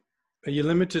 are you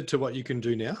limited to what you can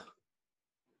do now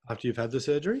after you've had the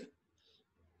surgery?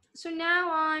 So now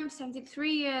I'm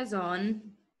 73 years on.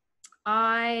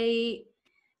 I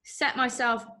set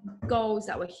myself goals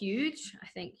that were huge. I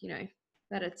think, you know,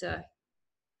 better to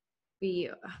be,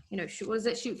 you know, what is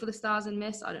it? Shoot for the stars and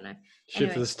miss? I don't know.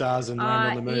 Shoot for the stars and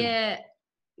land on the moon.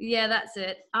 Yeah, that's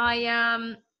it.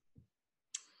 I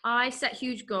set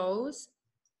huge goals.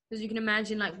 As you can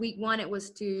imagine, like week 1, it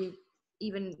was to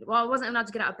even, well, I wasn't allowed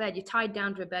to get out of bed. You're tied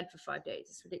down to a bed for 5 days.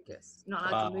 It's ridiculous. You're not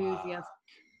allowed to move.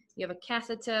 You have a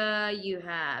catheter. You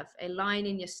have a line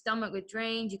in your stomach with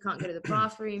drains. You can't go to the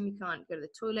bathroom. You can't go to the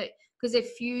toilet because they've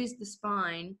fused the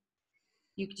spine.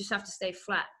 You just have to stay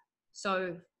flat.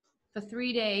 So for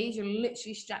 3 days, you're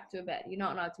literally strapped to a bed. You're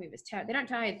not allowed to move. It's terrible.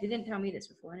 They didn't tell me this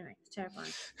before anyway. It's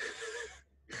terrifying.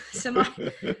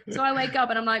 So I wake up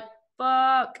and I'm like,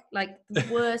 fuck, like the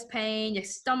worst pain. Your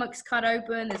stomach's cut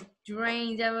open. There's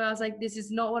drains everywhere. I was like, this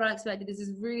is not what I expected. This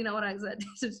is really not what I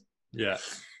expected. Yeah.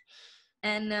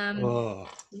 And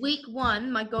week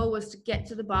 1, my goal was to get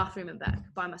to the bathroom and back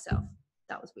by myself.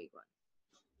 That was week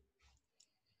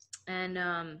 1. And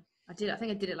I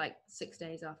think I did it like 6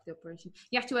 days after the operation.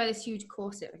 You have to wear this huge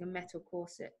corset, like a metal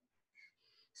corset.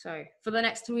 So for the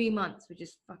next 3 months, which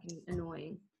is fucking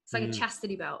annoying. It's like a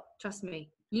chastity belt. Trust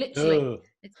me. Literally.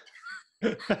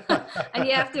 And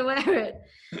you have to wear it.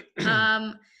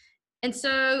 And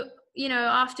so, you know,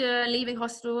 after leaving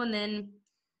hospital and then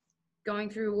going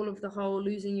through all of the whole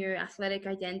losing your athletic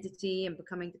identity and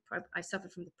I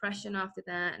suffered from depression after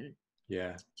that. And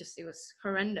it was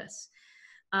horrendous.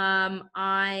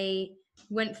 I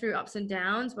went through ups and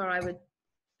downs where I would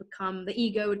the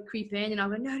ego would creep in and I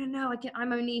would go, no,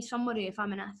 I'm only somebody if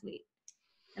I'm an athlete.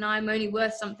 And I'm only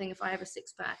worth something if I have a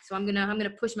 6-pack. So I'm gonna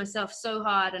push myself so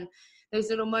hard. And those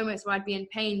little moments where I'd be in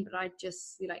pain, but I'd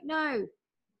just be like, no,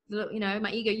 you know,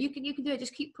 my ego, you can do it.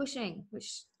 Just keep pushing,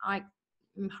 which I'm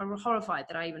horrified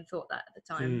that I even thought that at the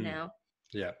time now.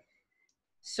 Yeah.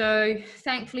 So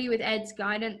thankfully with Ed's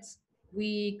guidance,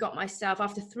 we got myself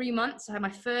after 3 months. I had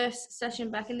my first session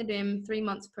back in the gym, 3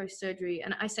 months post-surgery.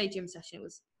 And I say gym session, it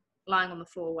was lying on the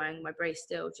floor wearing my brace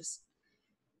still, just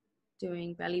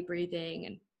doing belly breathing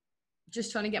and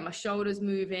just trying to get my shoulders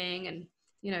moving and,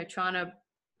 you know,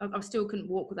 I still couldn't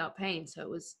walk without pain. So it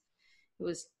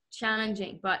was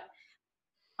challenging, but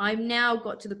I've now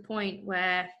got to the point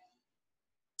where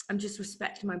I'm just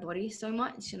respecting my body so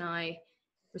much. And I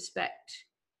respect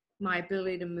my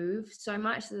ability to move so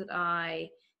much that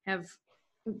I have,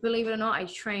 believe it or not, I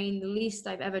train the least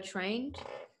I've ever trained.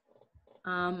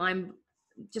 I'm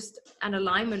just an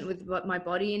alignment with what my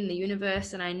body in the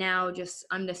universe, and I now just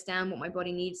understand what my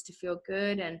body needs to feel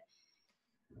good. And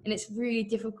it's really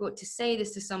difficult to say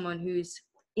this to someone who's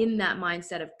in that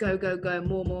mindset of go,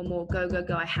 more,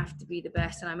 go. I have to be the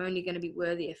best, and I'm only going to be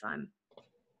worthy if I'm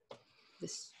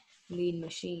this lean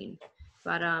machine.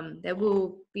 But there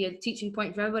will be a teaching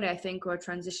point for everybody, I think, or a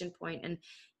transition point. And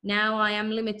now I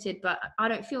am limited, but I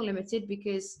don't feel limited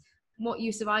because what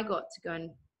use have I got to go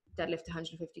and deadlift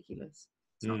 150 kilos?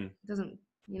 It doesn't,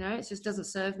 you know, it just doesn't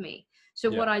serve me. So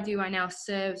what I do right now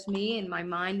serves me and my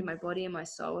mind and my body and my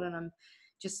soul. And I'm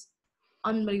just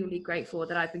unbelievably grateful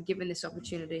that I've been given this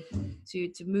opportunity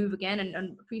to move again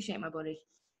and appreciate my body.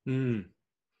 Yeah,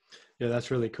 that's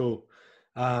really cool.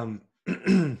 I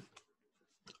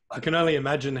can only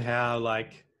imagine how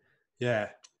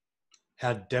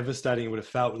how devastating it would have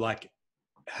felt, like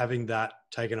having that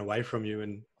taken away from you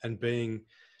and being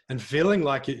and feeling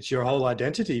like it's your whole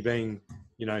identity being,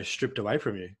 you know, stripped away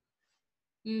from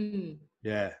you.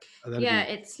 Yeah.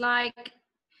 It's like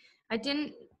I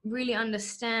didn't really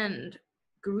understand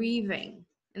grieving.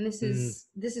 And this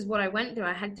is what I went through.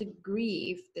 I had to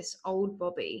grieve this old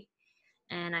Bobbie,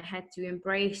 and I had to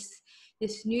embrace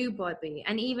this new Bobbie.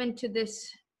 And even to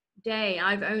this day,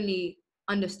 I've only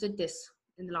understood this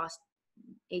in the last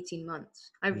 18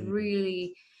 months. I've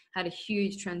really had a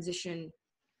huge transition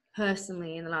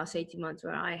personally in the last 18 months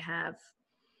where I have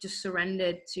just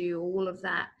surrendered to all of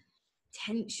that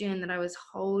tension that I was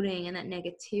holding and that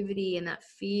negativity and that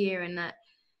fear and that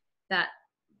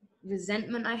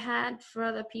resentment I had for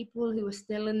other people who were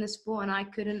still in the sport and I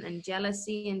couldn't, and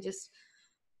jealousy, and just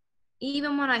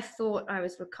even when I thought I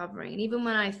was recovering and even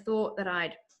when I thought that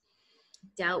I'd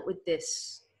dealt with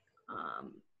this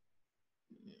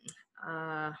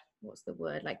what's the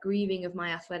word, like grieving of my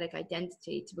athletic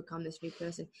identity to become this new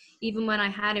person, even when I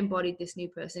had embodied this new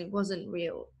person, it wasn't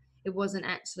real. It wasn't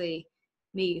actually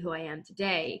me who I am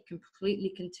today,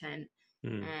 completely content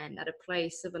and at a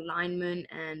place of alignment.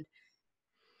 And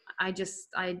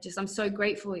I'm so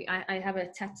grateful. I have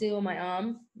a tattoo on my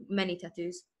arm, many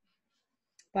tattoos,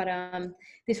 but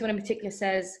this one in particular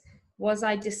says, "Was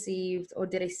I deceived, or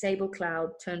did a sable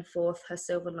cloud turn forth her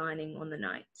silver lining on the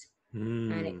night?"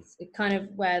 And it's kind of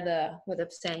where they're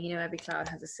saying, you know, every cloud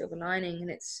has a silver lining, and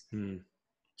it's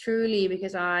truly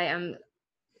because I'm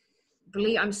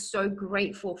so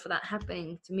grateful for that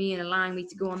happening to me and allowing me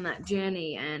to go on that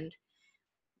journey. And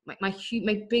my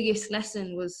biggest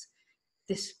lesson was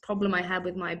this problem I had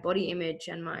with my body image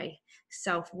and my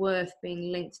self-worth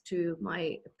being linked to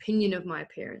my opinion of my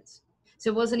appearance. So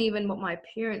it wasn't even what my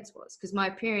appearance was, because my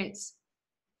appearance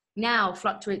now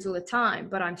fluctuates all the time,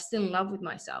 but I'm still in love with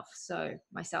myself. So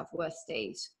my self-worth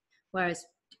stays. Whereas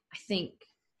I think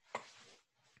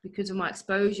because of my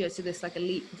exposure to this like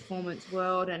elite performance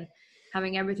world and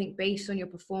having everything based on your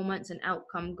performance and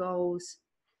outcome goals,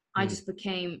 I just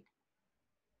became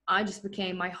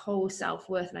my whole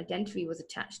self-worth and identity was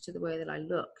attached to the way that I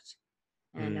looked.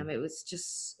 And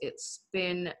it's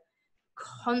been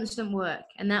constant work.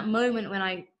 And that moment when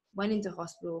I went into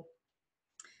hospital,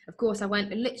 of course, I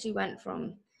literally went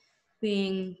from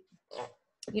being,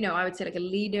 you know, I would say like a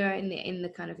leader in the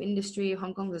kind of industry.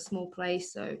 Hong Kong's a small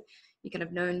place, so you're kind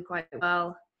of known quite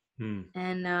well. And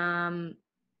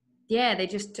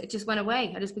it just went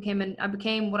away. I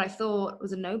became what I thought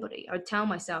was a nobody. I would tell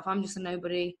myself, I'm just a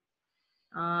nobody.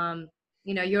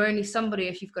 You know, you're only somebody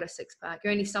if you've got a six-pack.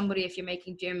 You're only somebody if you're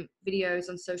making gym videos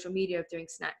on social media of doing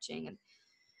snatching. And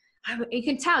you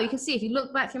can see, if you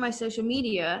look back through my social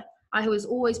media, I was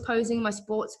always posing in my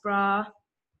sports bra.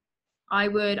 I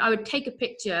would take a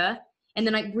picture and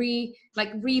then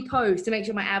repost to make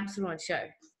sure my abs were on show.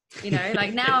 You know,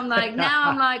 like now I'm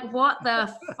like, what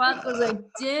the fuck was I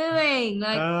doing?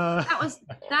 Like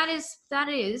that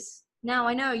is now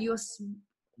I know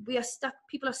we are stuck.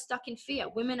 People are stuck in fear.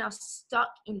 Women are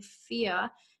stuck in fear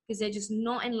because they're just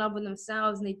not in love with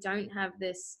themselves and they don't have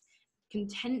this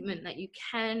contentment that you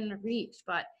can reach.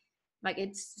 But like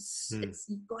it's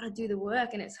you've got to do the work,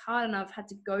 and it's hard. And I've had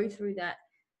to go through that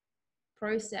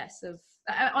process of.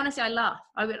 Honestly, I laugh.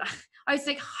 I would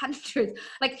say hundreds.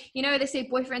 Like, you know, they say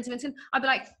boyfriends and men. I'd be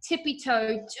like tippy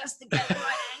toe just to get the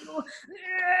right angle.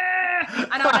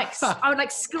 And I would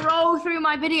like scroll through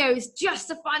my videos just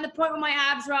to find the point where my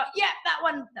abs are out. Yeah, that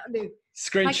one. That'll do.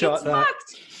 Screenshot that.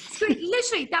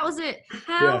 Literally, that was it.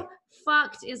 How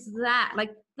fucked is that?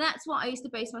 Like, that's what I used to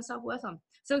base my self-worth on.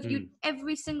 So if you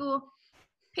every single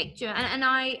picture, and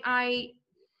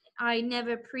I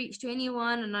never preach to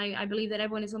anyone, and I believe that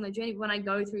everyone is on their journey. When I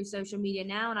go through social media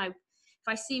now, and if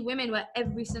I see women where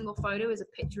every single photo is a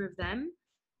picture of them,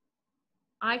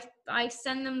 I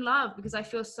send them love because I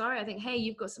feel sorry. I think, hey,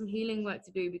 you've got some healing work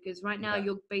to do, because right now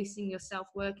you're basing your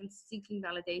self-worth and seeking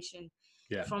validation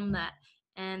from that.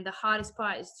 And the hardest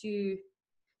part is to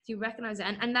recognize it.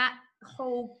 And that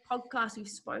whole podcast we've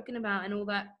spoken about and all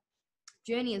that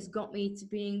journey has got me to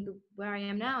being where I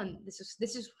am now. And this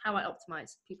is how I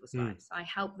optimize people's lives. I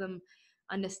help them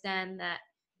understand that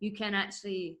you can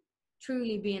actually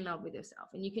truly be in love with yourself,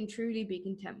 and you can truly be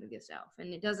content with yourself,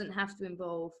 and it doesn't have to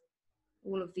involve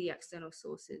all of the external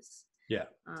sources.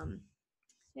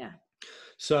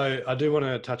 So I do want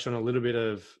to touch on a little bit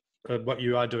of what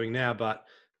you are doing now, but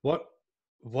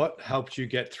what helped you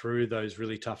get through those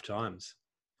really tough times?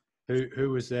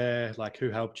 Who was there? Like, who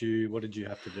helped you? What did you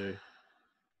have to do?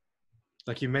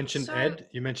 Like you mentioned Ed.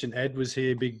 You mentioned Ed. Was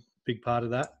he a big part of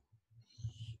that?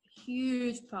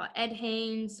 Huge part. Ed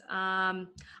Haynes. I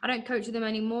don't coach with him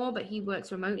anymore, but he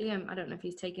works remotely. I don't know if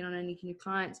he's taking on any new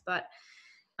clients, but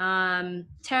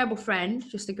terrible friend,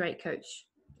 just a great coach.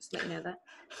 Just let you know that.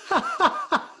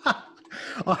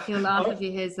 He'll laugh if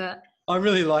he hears that. I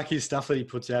really like his stuff that he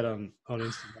puts out on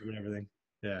Instagram and everything.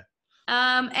 Yeah.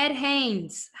 Ed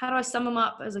Haynes. How do I sum him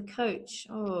up as a coach?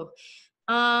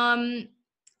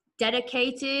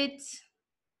 Dedicated,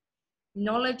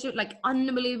 knowledgeable, like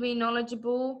unbelievably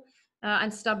knowledgeable,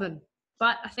 and stubborn.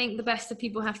 But I think the best of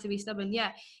people have to be stubborn.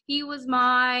 Yeah, he was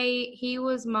my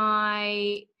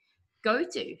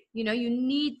go-to. You know, you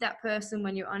need that person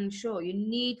when you're unsure. You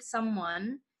need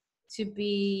someone to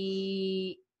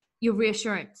be your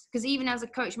reassurance. Because even as a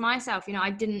coach myself, you know,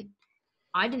 I didn't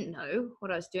know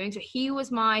what I was doing. So he was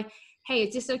my, hey,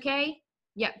 is this okay?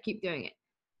 Yep, keep doing it.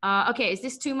 Okay, is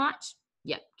this too much?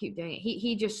 Yeah, keep doing it.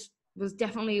 He just was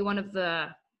definitely one of the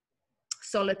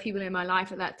solid people in my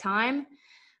life at that time.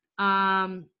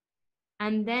 And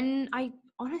then I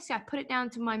put it down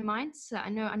to my mindset. I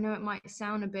know it might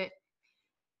sound a bit,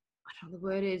 I don't know what the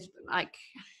word is, but like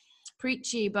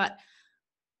preachy, but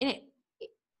you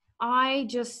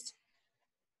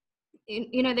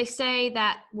know, they say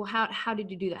that, well, how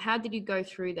did you do that? How did you go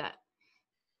through that?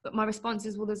 But my response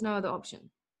is, well, there's no other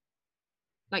option.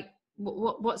 Like,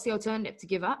 what's the alternative? To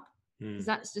give up? Because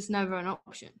that's just never an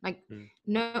option. Like,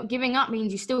 no, giving up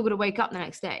means you still got to wake up the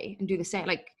next day and do the same.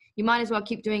 Like, you might as well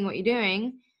keep doing what you're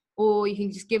doing, or you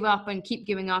can just give up and keep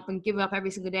giving up and give up every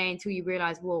single day until you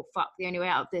realize, well, fuck, the only way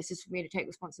out of this is for me to take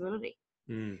responsibility.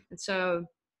 And so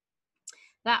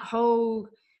that whole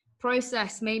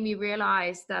process made me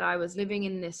realize that I was living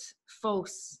in this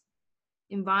false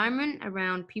environment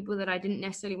around people that I didn't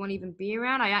necessarily want to even be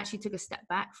around. I actually took a step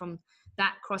back from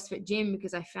that CrossFit gym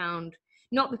because I found,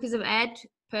 not because of Ed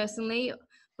personally,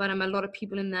 but a lot of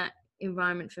people in that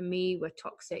environment for me were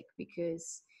toxic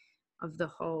because of the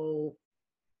whole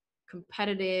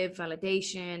competitive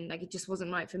validation. Like, it just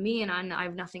wasn't right for me. And I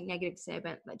have nothing negative to say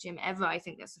about that gym ever. I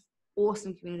think that's an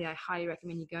awesome community. I highly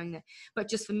recommend you going there. But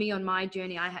just for me on my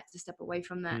journey, I had to step away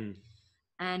from that.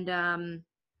 And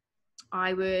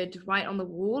I would write on the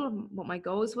wall what my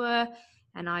goals were,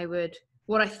 and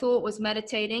what I thought was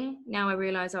meditating. Now I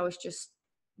realize I was just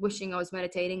wishing I was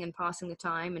meditating and passing the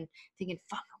time and thinking,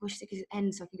 fuck, I wish it could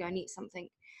end so I could go and eat something.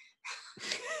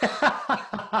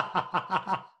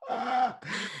 That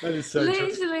is so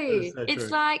literally true.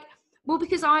 It's like, well,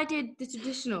 because I did the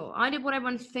traditional, I did what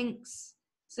everyone thinks.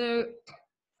 So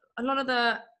a lot of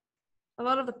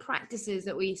the practices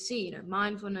that we see, you know,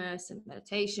 mindfulness and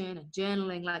meditation and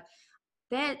journaling, like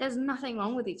there's nothing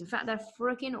wrong with these. In fact, they're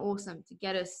freaking awesome to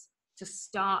get us to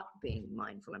start being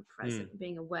mindful and present and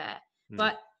being aware.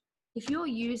 But if you're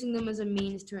using them as a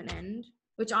means to an end,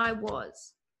 which I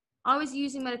was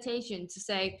using meditation to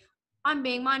say, I'm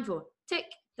being mindful, tick,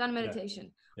 done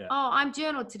meditation. Oh, I'm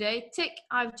journaled today, tick,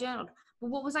 I've journaled. But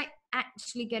what was I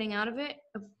actually getting out of it,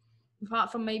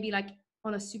 apart from maybe like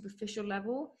on a superficial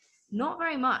level? Not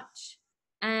very much.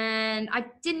 And I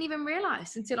didn't even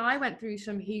realize until I went through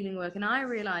some healing work, and I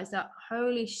realized that,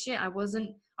 holy shit, I was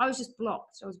just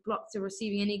blocked. I was blocked to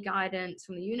receiving any guidance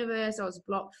from the universe. I was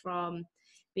blocked from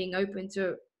being open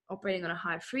to operating on a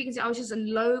higher frequency. I was just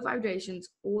in low vibrations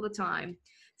all the time.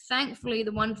 Thankfully,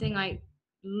 the one thing I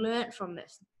learned from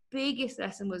this, biggest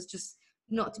lesson, was just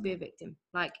not to be a victim.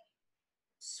 Like,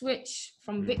 switch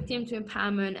from victim to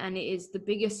empowerment, and it is the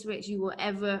biggest switch you will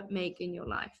ever make in your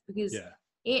life, because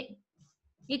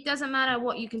it doesn't matter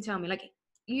what you can tell me. Like,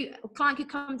 a client could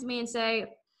come to me and say,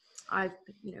 I've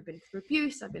been through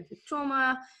abuse, I've been through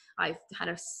trauma, I've had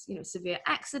a severe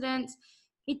accident.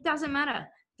 It doesn't matter.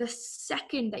 The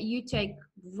second that you take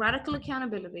radical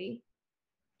accountability,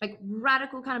 you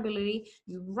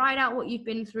write out what you've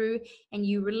been through, and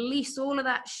you release all of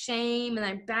that shame and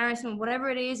that embarrassment, whatever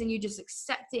it is, and you just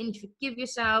accept it and you forgive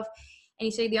yourself, and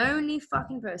you say, the only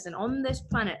fucking person on this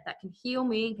planet that can heal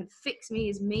me and can fix me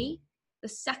is me. The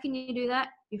second you do that,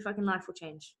 your fucking life will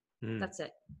change. That's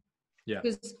it. Yeah.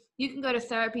 Because you can go to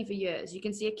therapy for years, you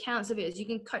can see a counselor for years, you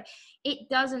can it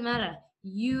doesn't matter.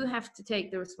 You have to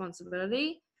take the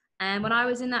responsibility. And when I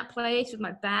was in that place with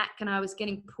my back, and I was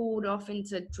getting pulled off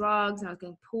into drugs, and I was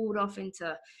getting pulled off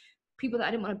into people that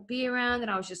I didn't want to be around,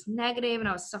 and I was just negative, and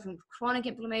I was suffering from chronic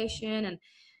inflammation, and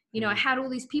I had all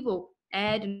these people,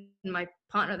 Ed and my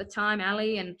partner at the time,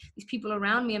 Ali, and these people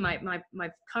around me, and my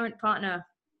current partner,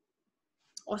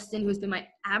 Austin, who's been my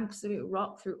absolute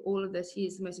rock through all of this. He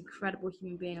is the most incredible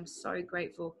human being. I'm so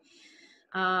grateful.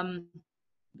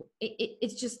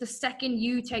 It's just the second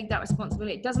you take that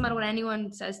responsibility, it doesn't matter what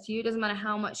anyone says to you, it doesn't matter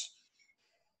how much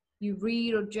you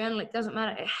read or journal, it doesn't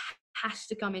matter. It has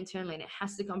to come internally, and it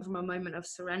has to come from a moment of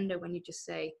surrender when you just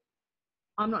say,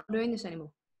 I'm not doing this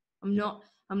anymore. I'm not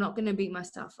going to beat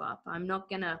myself up. I'm not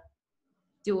going to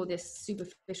do all this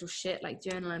superficial shit like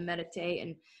journal and meditate.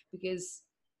 And because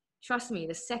trust me,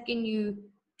 the second you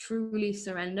truly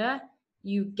surrender,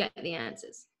 you get the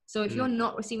answers. So if you're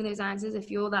not receiving those answers,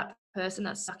 if you're that person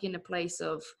that's stuck in a place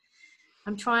of,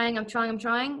 I'm trying,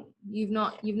 you've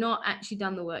not actually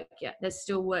done the work yet. There's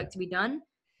still work to be done.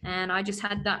 And I just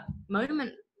had that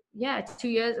moment, 2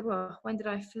 years, well, when did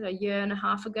I feel? A year and a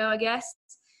half ago, I guess,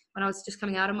 when I was just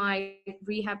coming out of my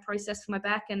rehab process for my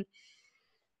back. And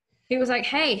it was like,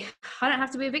 hey, I don't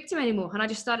have to be a victim anymore. And I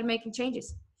just started making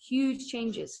changes, huge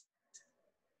changes.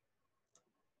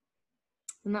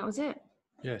 And that was it.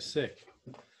 Yeah, sick.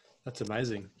 That's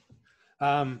amazing.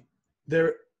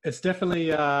 It's definitely,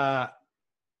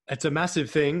 it's a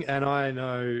massive thing. And I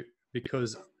know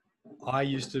because I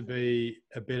used to be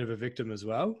a bit of a victim as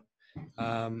well.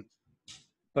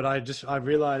 But I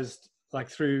realized, like,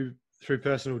 through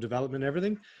personal development and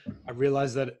everything, I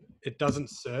realized that it doesn't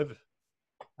serve,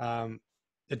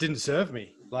 it didn't serve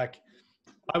me. Like,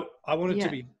 I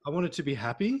wanted to be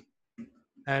happy.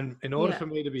 And in order for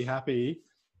me to be happy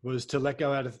was to let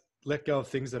go of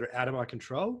things that are out of my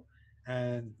control.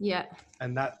 And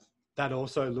that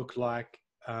also looked like,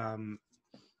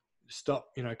 stop,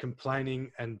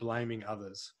 complaining and blaming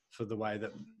others for the way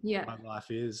that my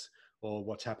life is or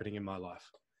what's happening in my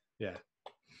life. Yeah.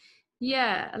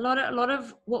 Yeah, a lot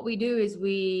of what we do is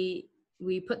we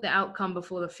put the outcome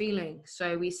before the feeling.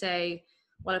 So we say,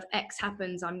 well, if X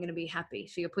happens, I'm going to be happy.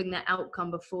 So you're putting that outcome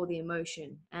before the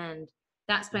emotion, and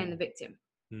that's playing the victim,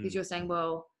 because you're saying,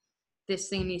 well, this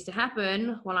thing needs to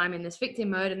happen while I'm in this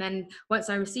victim mode, and then once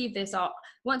I receive this,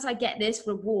 once I get this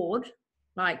reward,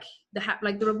 like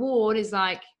the reward is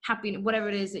like happiness, whatever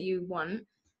it is that you want,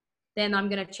 then I'm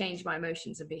going to change my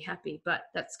emotions and be happy. But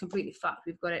that's completely fucked.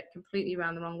 We've got it completely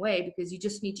around the wrong way, because you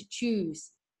just need to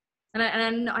choose.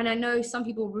 And I know some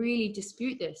people really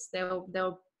dispute this.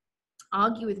 They'll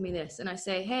argue with me this, and I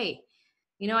say, hey,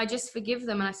 I just forgive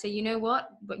them, and I say, you know what?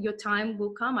 But your time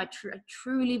will come. I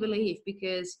truly believe,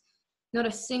 because not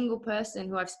a single person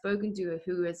who I've spoken to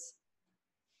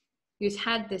who's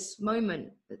had this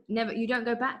moment, you don't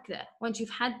go back there. Once you've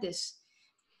had this,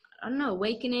 I don't know,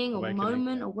 awakening or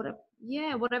moment or whatever.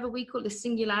 Yeah, whatever we call it, the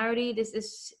singularity.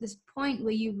 This point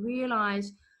where you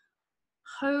realize,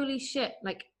 holy shit,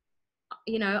 like,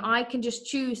 I can just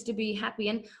choose to be happy.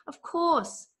 And of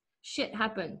course, shit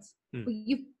happens. But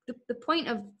the point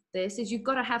of this is you've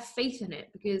got to have faith in it,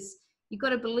 because you've got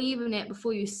to believe in it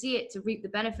before you see it to reap the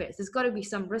benefits. There's got to be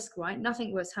some risk, right?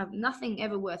 Nothing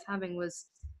ever worth having was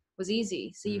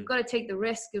easy. So you've got to take the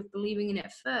risk of believing in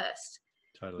it first.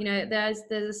 Totally. There's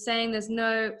a saying, there's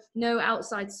no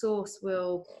outside source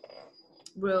will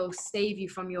save you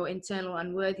from your internal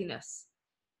unworthiness.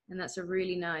 And that's a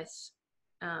really nice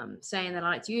saying that I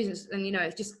like to use. And,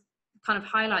 it just kind of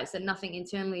highlights that nothing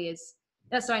externally is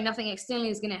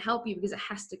going to help you, because it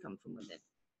has to come from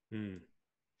within.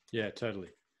 Yeah, totally.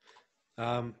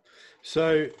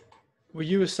 So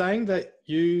you were saying that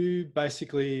you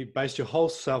basically based your whole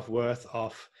self-worth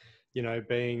off,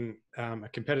 being a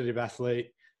competitive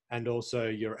athlete, and also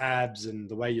your abs and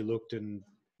the way you looked, and,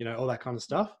 all that kind of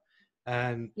stuff.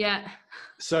 And yeah.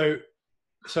 So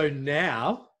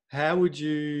now, how would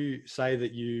you say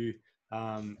that you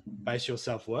base your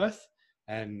self-worth,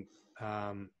 and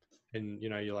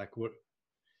you're like, what?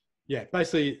 Yeah,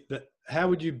 basically, how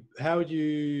would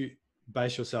you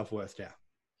base your self-worth now?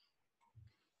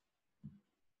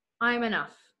 I'm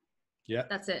enough. Yeah.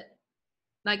 That's it.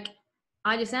 Like,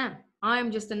 I just am.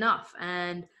 I'm just enough,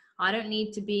 and I don't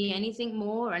need to be anything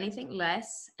more or anything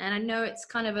less. And I know it's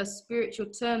kind of a spiritual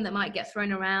term that might get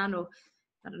thrown around, or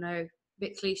I don't know, a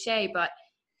bit cliche, but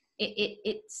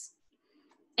it's,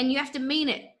 and you have to mean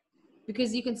it,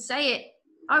 because you can say it.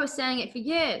 I was saying it for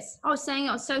years. I was saying it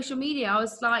on social media. I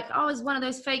was one of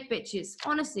those fake bitches,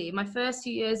 honestly, my first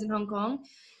 2 years in Hong Kong,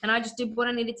 and I just did what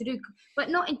I needed to do, but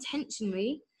not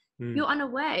intentionally. You're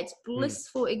unaware. It's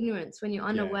blissful ignorance when you're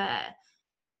unaware.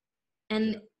 Yeah.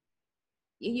 And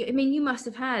you must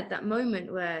have had that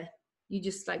moment where you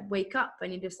just like wake up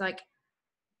and you're just like,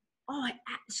 oh, I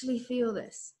actually feel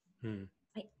this.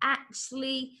 I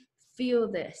actually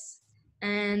feel this.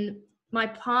 And my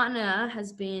partner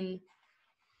has been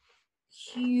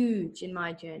huge in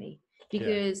my journey,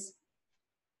 because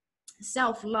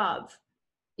self-love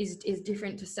is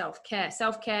different to self-care.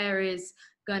 Self-care is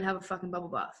go and have a fucking bubble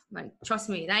bath. Like, trust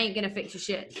me, that ain't gonna fix your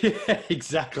shit. Yeah,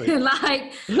 exactly.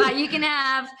 like you can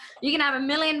have 1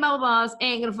 million bubble baths,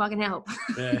 ain't gonna fucking help.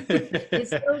 Yeah.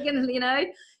 It's still gonna,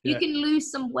 you can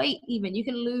lose some weight. Even you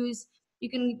can lose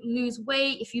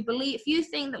weight if you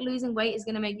think that losing weight is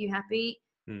gonna make you happy.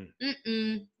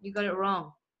 You got it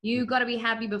wrong. You got to be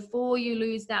happy before you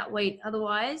lose that weight.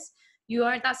 Otherwise,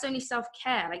 that's only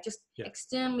self-care, like just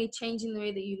externally changing the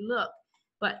way that you look.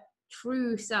 But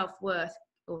true self-worth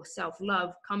or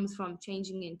self-love comes from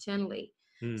changing internally.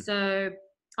 So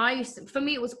for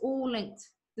me, it was all linked.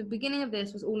 The beginning of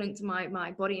this was all linked to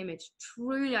my body image.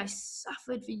 Truly, I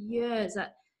suffered for years.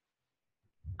 That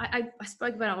I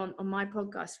spoke about it on my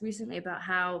podcast recently, about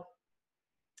how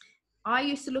I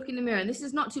used to look in the mirror, and this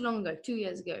is not too long ago, 2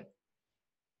 years ago.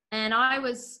 And I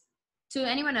was, to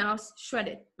anyone else,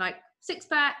 shredded, like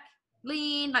six-pack,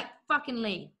 lean, like fucking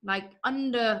lean, like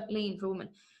under lean for a woman.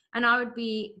 And I would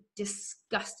be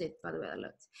disgusted by the way I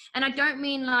looked. And I don't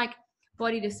mean like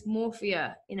body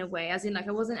dysmorphia in a way, as in like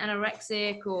I wasn't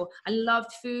anorexic, or I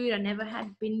loved food. I never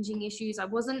had binging issues.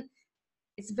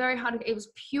 It's very hard. It was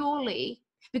purely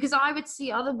because I would see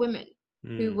other women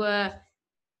who were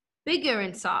bigger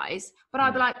in size, but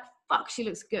I'd be like, fuck, she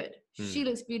looks good. She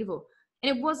looks beautiful.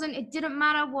 And it didn't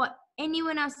matter what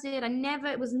anyone else did.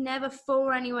 It was never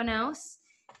for anyone else.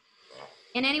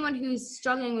 And anyone who's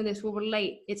struggling with this will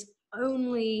relate. It's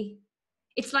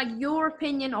like your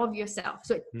opinion of yourself.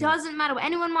 So it doesn't matter what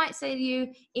anyone might say to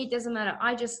you. It doesn't matter.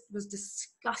 I just was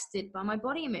disgusted by my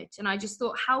body image. And I just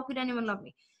thought, how could anyone love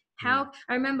me? I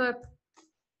remember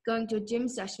going to a gym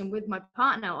session with my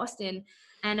partner, Austin.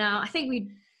 And I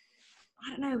think I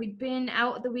don't know, we'd been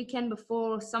out the weekend before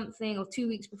or something, or 2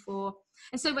 weeks before.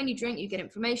 And so when you drink, you get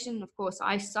inflammation. Of course,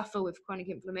 I suffer with chronic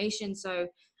inflammation. So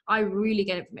I really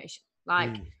get inflammation.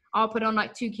 Like I'll put on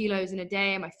like 2 kilos in a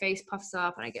day and my face puffs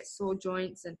up and I get sore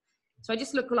joints. And so I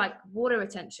just look like water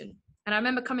retention. And I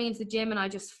remember coming into the gym and I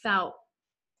just felt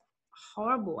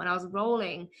horrible and I was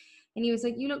rolling. And he was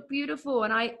like, you look beautiful.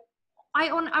 And I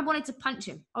wanted to punch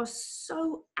him. I was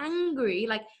so angry.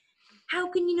 Like, how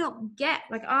can you not get,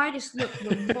 like, I just look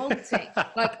revolting.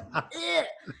 Like, ugh.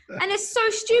 And it's so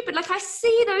stupid. Like, I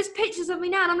see those pictures of me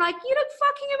now and I'm like, you look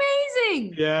fucking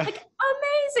amazing. Yeah. Like,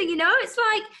 amazing, you know? It's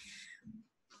like,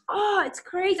 oh, it's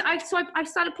crazy. I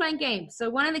started playing games. So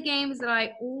one of the games that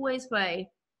I always play,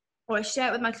 or I share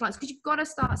it with my clients, because you've got to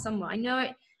start somewhere. I know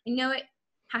it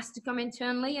has to come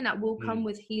internally and that will come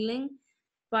with healing.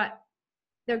 But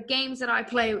there are games that I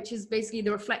play, which is basically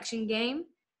the reflection game.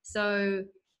 So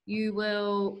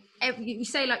you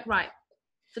say like, right,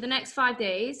 for the next 5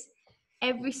 days,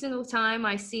 every single time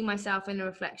I see myself in a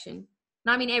reflection,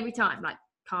 and I mean every time, like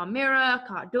car mirror,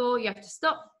 car door, you have to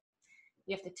stop,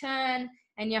 you have to turn,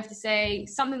 and you have to say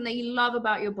something that you love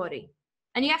about your body.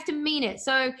 And you have to mean it.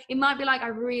 So it might be like, I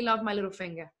really love my little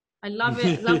finger. I love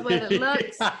it. I love the way it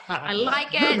looks. I like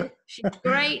it. She's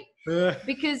great.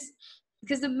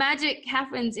 Because the magic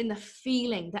happens in the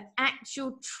feeling, the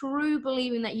actual true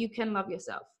believing that you can love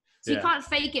yourself. So you can't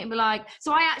fake it and be like,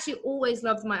 so I actually always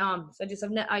loved my arms. I just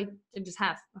have. I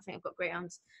think I've got great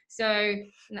arms. So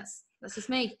that's just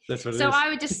me. That's what it so is. I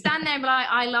would just stand there and be like,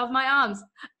 I love my arms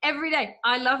every day.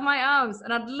 I love my arms.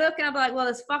 And I'd look and I'd be like, well,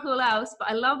 there's fuck all else, but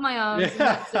I love my arms. And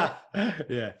that's it.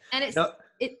 Yeah. And it's,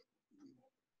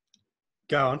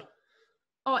 Go on.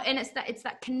 Oh, and it's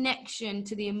that connection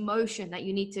to the emotion that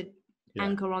you need to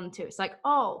anchor onto. It's like,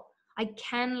 oh, I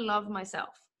can love myself.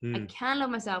 I can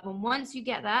love myself. And once you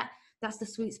get that, that's the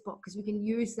sweet spot, because we can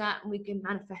use that and we can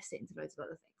manifest it into loads of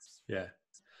other things. Yeah.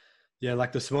 Yeah.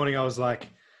 Like this morning, I was like,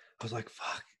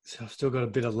 fuck, so I've still got a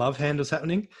bit of love handles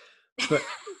happening, but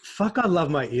fuck, I love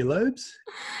my earlobes.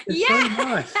 It's so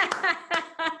nice.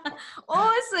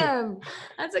 Awesome.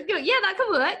 That's a good, that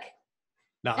can work.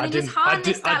 No, and I didn't. Just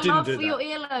harness that love for that. your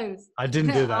earlobes. I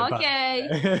didn't do that.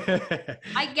 Okay.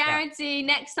 I guarantee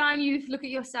next time you look at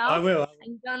yourself, I will.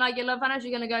 And you don't like your love handles,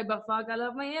 you're gonna go, but fuck, I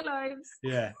love my earlobes.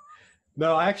 Yeah.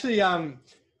 No, I actually I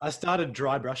started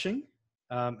dry brushing.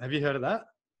 Have you heard of that?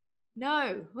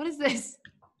 No. What is this?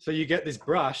 So you get this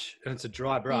brush and it's a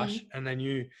dry brush, and then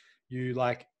you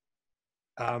like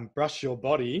brush your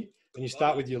body, and you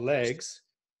start with your legs,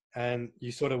 and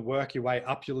you sort of work your way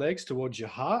up your legs towards your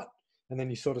heart. And then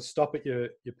you sort of stop at your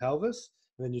pelvis,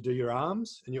 and then you do your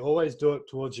arms, and you always do it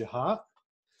towards your heart.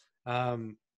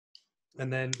 And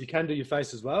then you can do your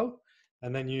face as well.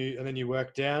 And then you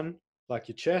work down like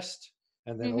your chest,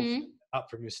 and then also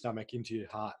up from your stomach into your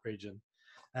heart region.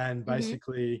 And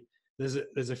basically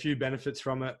there's a few benefits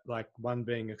from it, like one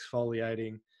being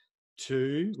exfoliating,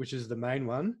 2, which is the main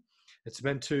one. It's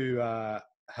meant to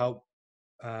help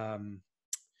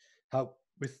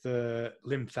with the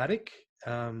lymphatic,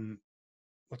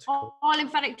 what's it called? Oh,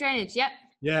 lymphatic drainage. Yep.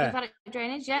 Yeah. Lymphatic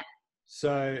drainage. Yep.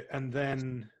 So, and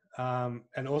then,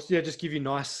 and also, just give you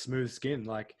nice, smooth skin,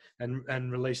 like,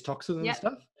 and release toxins and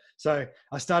stuff. So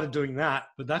I started doing that,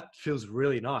 but that feels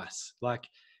really nice. Like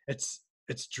it's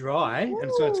dry. And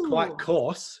so it's quite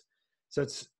coarse. So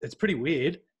it's pretty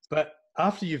weird, but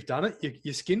after you've done it,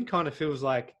 your skin kind of feels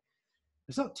like,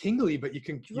 it's not tingly, but you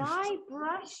can dry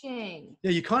brushing.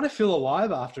 Yeah, you kind of feel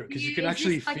alive after it, because you can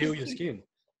actually feel your skin.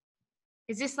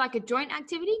 Is this like a joint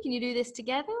activity? Can you do this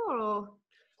together, or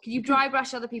can you dry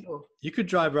brush other people? You could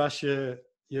dry brush your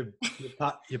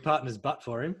partner's butt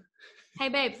for him. Hey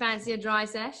babe, fancy a dry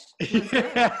sesh?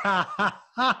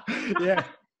 Yeah.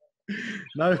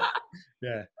 No.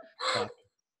 Yeah.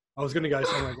 I was going to go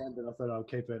somewhere again, but I thought I'll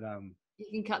keep it. You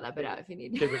can cut that bit out if you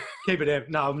need. Keep it.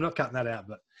 No, I'm not cutting that out.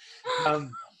 But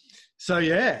so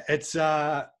yeah, it's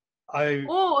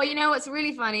Or you know what's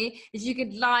really funny is you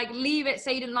could like leave it.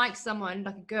 Say you didn't like someone,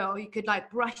 like a girl, you could like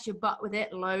brush your butt with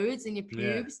it loads in your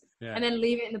pubes, and then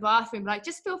leave it in the bathroom. Like,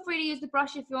 just feel free to use the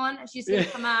brush if you want. And she's gonna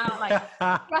come out like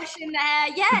brushing the hair.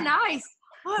 Yeah, nice.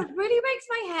 Oh, it really makes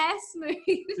my hair smooth.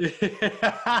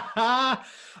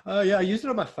 Oh yeah, I used it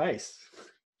on my face.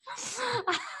 So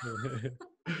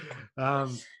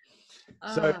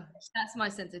that's my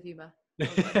sense of humor.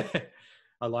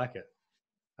 I like it.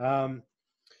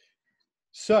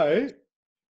 So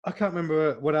I can't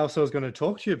remember what else I was going to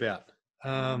talk to you about.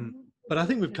 But I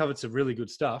think we've covered some really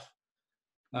good stuff.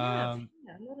 A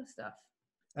lot of stuff.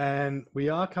 And we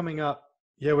are coming up.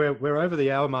 Yeah, we're over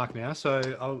the hour mark now.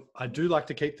 So I do like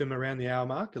to keep them around the hour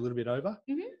mark, a little bit over.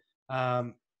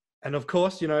 And of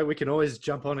course, you know, we can always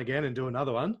jump on again and do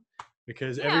another one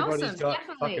because everybody's got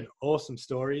fucking awesome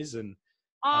stories. And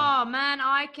oh man,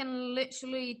 I can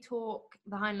literally talk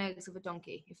the hind legs of a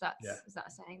donkey. If that's is that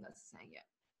a saying? That's a saying,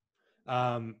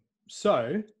 yeah.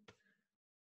 So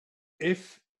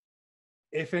if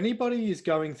anybody is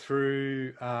going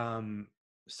through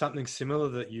something similar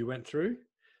that you went through,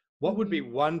 what would be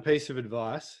one piece of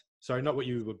advice? Sorry, not what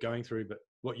you were going through, but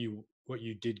what you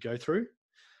did go through.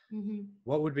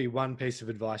 What would be one piece of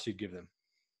advice you'd give them?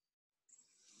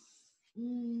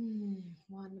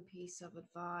 One piece of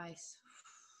advice.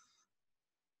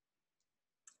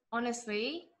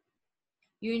 Honestly,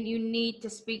 you need to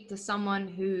speak to someone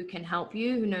who can help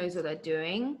you, who knows what they're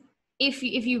doing. If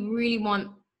you really want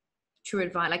true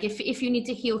advice, like if you need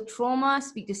to heal trauma,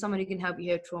 speak to someone who can help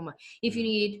you heal trauma. If you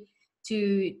need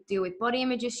to deal with body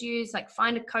image issues, like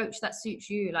find a coach that suits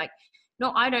you. Like,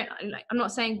 no, I'm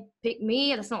not saying pick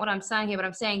me. That's not what I'm saying here, but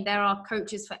I'm saying there are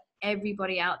coaches for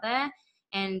everybody out there,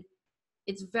 and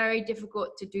it's very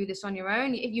difficult to do this on your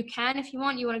own. If you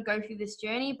want to go through this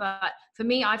journey. But for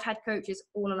me, I've had coaches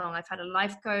all along. I've had a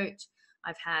life coach.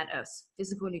 I've had a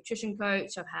physical nutrition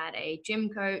coach. I've had a gym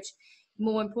coach.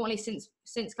 More importantly,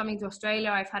 since coming to Australia,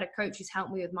 I've had a coach who's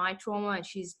helped me with my trauma, and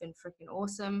she's been freaking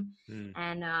awesome.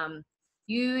 And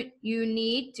you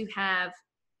need to have,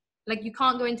 like, you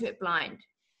can't go into it blind,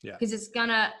 because it's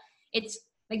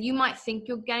like, you might think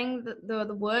you're getting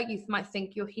the work, you might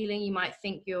think you're healing, you might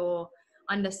think you're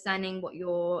understanding what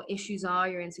your issues are,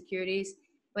 your insecurities,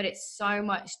 but it's so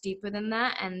much deeper than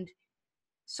that. And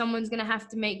someone's going to have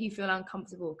to make you feel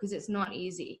uncomfortable, because it's not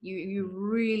easy. You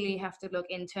really have to look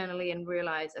internally and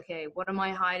realize, okay, what am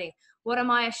I hiding? What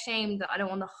am I ashamed that I don't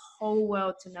want the whole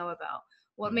world to know about?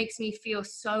 What makes me feel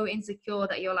so insecure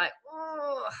that you're like,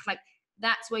 oh, like,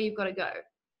 that's where you've got to go.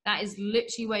 That is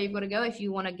literally where you've got to go if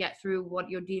you want to get through what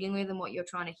you're dealing with and what you're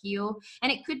trying to heal.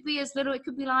 And it could be as little, it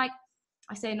could be like,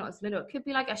 I say not as little, it could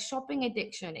be like a shopping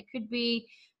addiction. It could be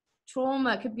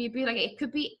trauma. It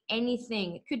could be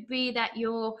anything. It could be that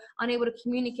you're unable to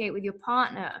communicate with your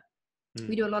partner.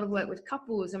 We do a lot of work with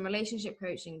couples and relationship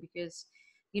coaching, because,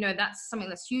 you know, that's something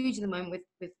that's huge at the moment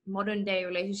with modern day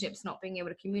relationships, not being able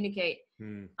to communicate.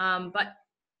 But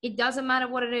it doesn't matter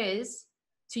what it is.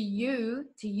 To you,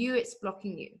 it's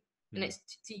blocking you. And it's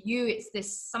to you, it's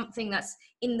this something that's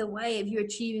in the way of you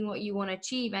achieving what you want to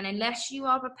achieve. And unless you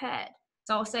are prepared,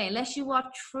 so I'll say, unless you are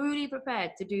truly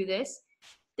prepared to do this,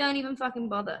 don't even fucking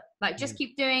bother. Like, just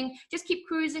keep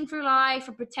cruising through life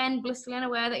and pretend blissfully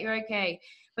unaware that you're okay.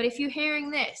 But if you're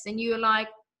hearing this and you're like,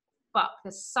 fuck,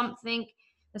 there's something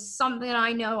that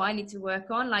I know I need to work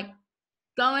on, like,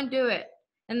 go and do it.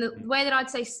 And the way that I'd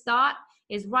say start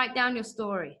is write down your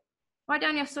story. Write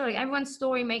down your story. Everyone's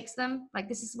story makes them. Like,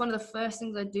 this is one of the first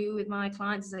things I do with my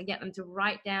clients, is I get them to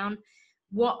write down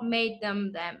what made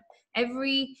them them.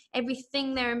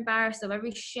 Everything they're embarrassed of,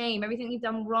 every shame, everything you've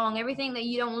done wrong, everything that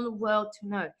you don't want the world to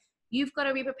know. You've got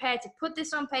to be prepared to put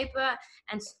this on paper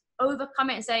and overcome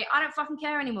it and say, I don't fucking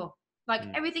care anymore. Like,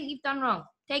 everything you've done wrong,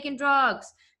 taking drugs,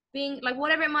 being like,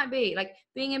 whatever it might be, like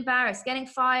being embarrassed, getting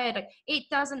fired, like, it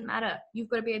doesn't matter. You've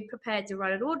got to be prepared to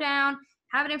write it all down,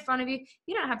 have it in front of you.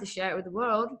 You don't have to share it with the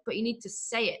world, but you need to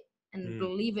say it and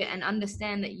believe it and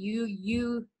understand that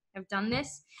you have done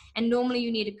this. And normally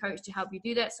you need a coach to help you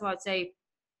do that. So I'd say,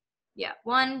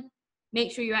 one,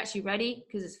 make sure you're actually ready,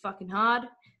 because it's fucking hard.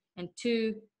 And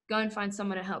two, go and find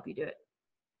someone to help you do it.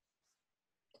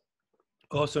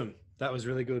 Awesome. That was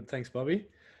really good. Thanks, Bobbie.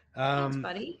 Thanks,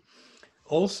 buddy.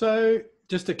 Also,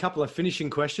 just a couple of finishing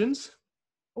questions.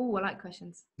 Oh, I like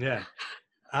questions. Yeah.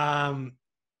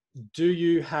 Do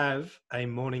you have a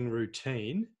morning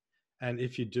routine? And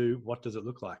if you do, what does it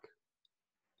look like?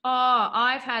 Oh,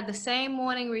 I've had the same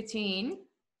morning routine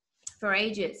for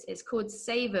ages. It's called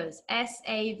Savers,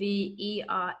 Savers.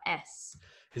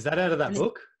 Is that out of that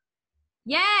book?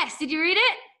 Yes. Did you read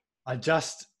it? I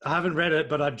haven't read it,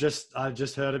 but I've just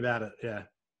heard about it. Yeah.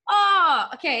 Oh,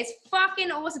 okay. It's fucking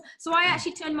awesome. So I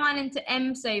actually turned mine into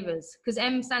M Savers, because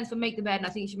M stands for make the bed, and I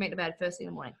think you should make the bed first thing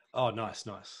in the morning. Oh, nice.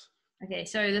 Okay.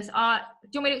 So this art, do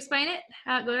you want me to explain it,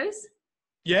 how it goes?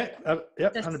 Yeah.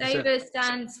 Yep. The 100%. Savers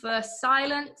stands for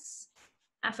silence,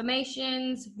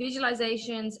 affirmations,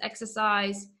 visualizations,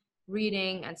 exercise,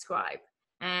 reading, and scribe.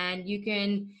 And you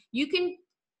can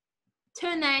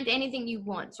turn that into anything you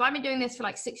want. So I've been doing this for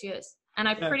like 6 years, and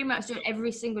I pretty much do it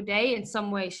every single day in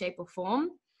some way, shape, or form.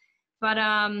 But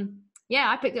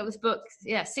I picked up this book. 6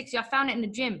 years. I found it in the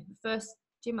gym, the first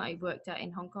gym I worked at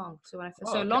in Hong Kong.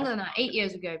 Longer than that, 8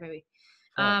 years ago maybe.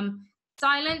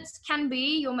 Silence can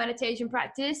be your meditation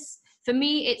practice. For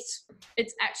me,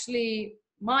 it's actually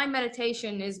my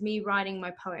meditation is me writing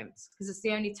my poems, because it's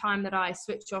the only time that I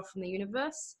switch off from the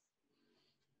universe.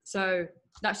 So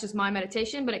that's just my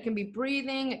meditation, but it can be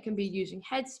breathing, it can be using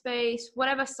headspace,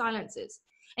 whatever silence is.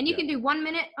 And you can do 1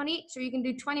 minute on each, or you can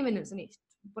do 20 minutes on each,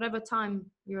 whatever time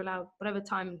you're allowed, whatever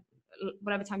time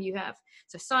you have.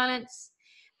 So silence,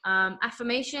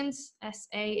 affirmations, SA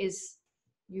is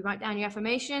you write down your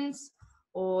affirmations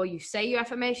or you say your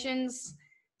affirmations.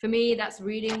 For me, that's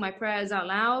reading my prayers out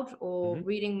loud or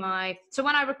reading so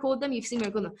when I record them, you've seen me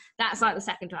record them. That's like the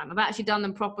second time. I've actually done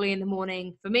them properly in the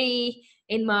morning for me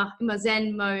in my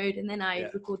Zen mode. And then I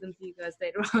record them for you guys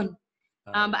later on.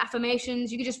 But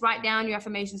affirmations, you can just write down your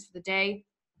affirmations for the day.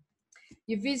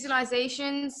 Your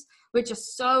visualizations, which are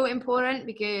so important,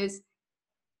 because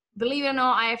believe it or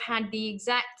not, I have had the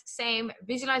exact same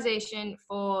visualization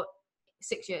for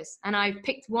 6 years, and I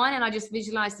picked one and I just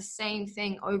visualized the same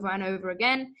thing over and over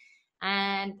again,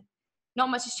 and not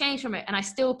much has changed from it, and I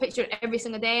still picture it every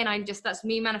single day, and that's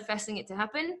me manifesting it to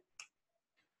happen.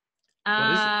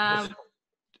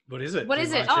 What is it? What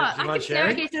is it? I can share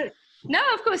it. No,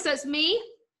 of course. So it's me.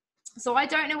 So I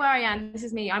don't know where I am. This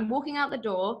is me. I'm walking out the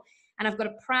door and I've got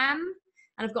a pram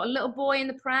and I've got a little boy in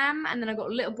the pram, and then I've got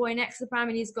a little boy next to the pram,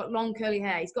 and he's got long curly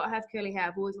hair. He's got to have curly hair.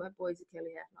 I've always wanted boys with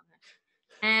curly hair. Long hair.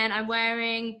 And I'm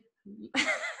wearing...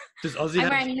 Does Ozzy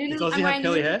have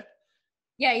curly hair?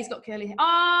 Yeah, he's got curly hair.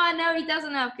 Oh, no, he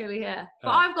doesn't have curly hair. But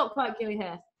I've got quite curly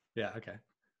hair. Yeah, okay.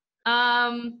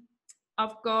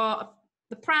 I've got...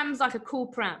 The pram's like a cool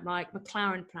pram, like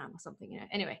McLaren pram or something,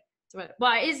 Anyway,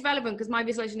 but it is relevant because my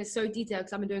visualization is so detailed,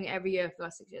 because I've been doing it every year for the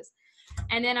last 6 years.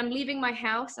 And then I'm leaving my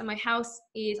house, and my house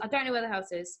is, I don't know where the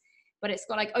house is, but it's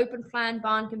got like open plan,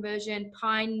 barn conversion,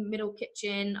 pine, middle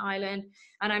kitchen, island.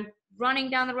 And I'm running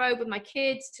down the road with my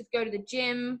kids to go to the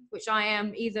gym, which I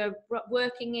am either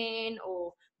working in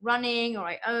or running, or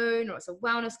I own, or it's a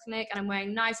wellness clinic. And I'm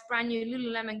wearing nice brand new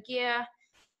Lululemon gear.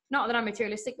 Not that I'm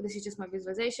materialistic, but this is just my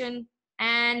visualization.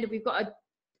 And we've got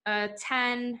a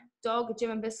tan dog, a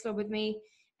German Bissler, with me,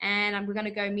 and we're going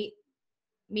to go meet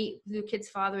who the kid's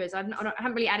father is. I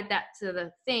haven't really added that to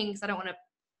the thing because I don't want to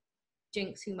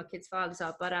jinx who my kids' fathers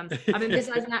are, but I've been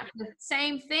visualizing that for the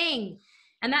same thing,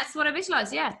 and that's what I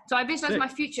visualize. Yeah, so I visualize my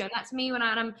future, and that's me when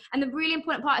I'm. And the really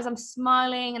important part is I'm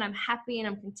smiling and I'm happy and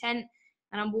I'm content,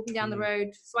 and I'm walking down the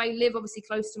road. So I live obviously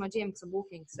close to my gym because I'm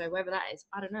walking. So wherever that is,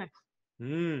 I don't know.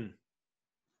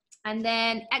 And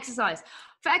then exercise.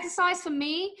 For exercise, for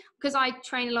me, because I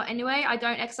train a lot anyway, I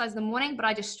don't exercise in the morning, but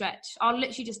I just stretch. I'll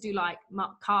literally just do like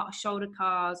shoulder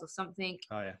cars or something.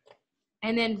 Oh, yeah.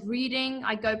 And then reading,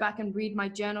 I go back and read my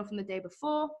journal from the day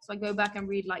before. So I go back and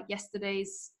read like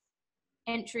yesterday's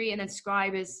entry, and then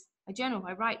scribe is a journal.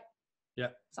 I write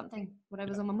something,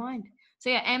 whatever's on my mind.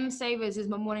 So yeah, M Savers is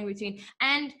my morning routine.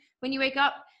 And when you wake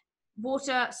up,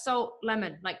 water, salt,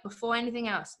 lemon, like before anything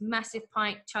else, massive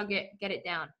pint, chug it, get it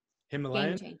down.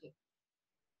 Himalayan? Game changing.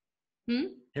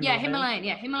 Yeah, Himalayan.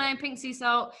 Yeah, Himalayan pink sea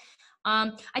salt.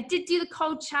 I did do the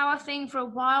cold shower thing for a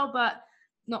while, but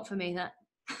not for me, that.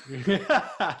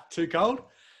 Too cold?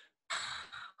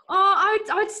 Oh,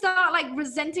 I would start like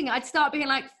resenting it. I'd start being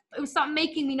like, it would start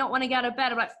making me not want to get out of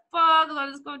bed. I'm like, fuck, I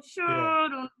just got showered. I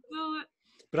don't do it.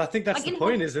 But I think that's like, the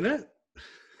point, isn't it?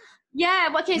 Yeah,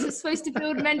 well, okay, so it's supposed to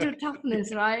build mental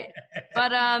toughness, right?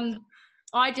 But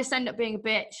I just end up being a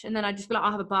bitch, and then I just be like,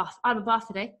 I'll have a bath. I have a bath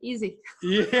today. Easy.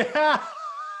 Yeah.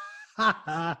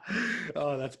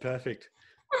 Oh, that's perfect.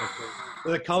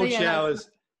 Well,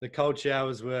 the cold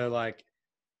showers were like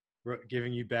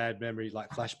giving you bad memories, like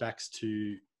flashbacks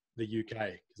to the UK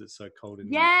because it's so cold in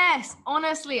the UK.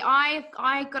 Honestly, I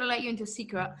got to let you into a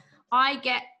secret. I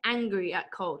get angry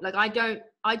at cold. Like I don't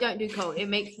do cold. It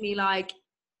makes me like,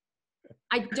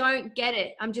 I don't get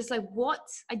it. I'm just like, what?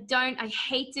 I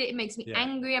hate it. It makes me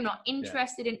angry. I'm not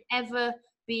interested in ever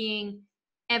being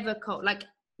ever cold. Like,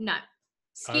 no.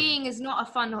 Skiing is not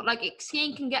a fun, like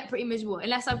skiing can get pretty miserable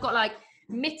unless I've got like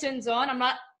mittens on. I'm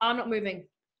like, I'm not moving.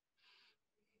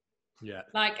 Yeah.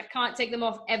 Like I can't take them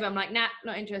off ever. I'm like, nah,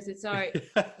 not interested. Sorry.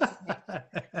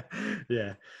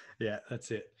 Yeah.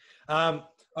 That's it. All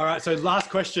right. So last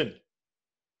question.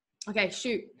 Okay.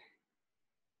 Shoot.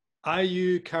 Are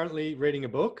you currently reading a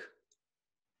book?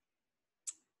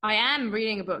 I am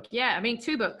reading a book. Yeah. I'm reading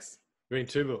 2 books. Reading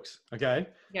 2 books. Okay.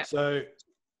 Yeah. So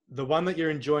the one that you're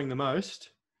enjoying the most,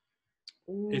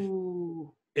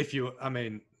 if you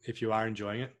are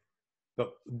enjoying it,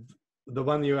 but the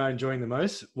one that you are enjoying the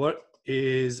most, what's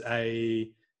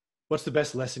the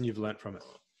best lesson you've learned from it?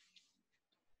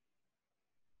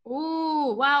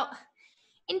 Oh, well,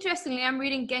 interestingly, I'm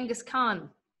reading Genghis Khan.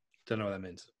 Don't know what that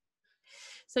means.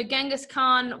 So Genghis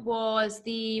Khan was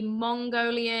the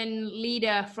Mongolian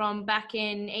leader from back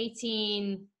in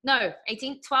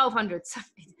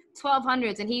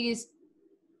 1200s. And he is,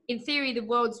 in theory, the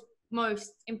world's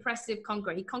most impressive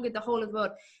conqueror. He conquered the whole of the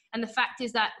world. And the fact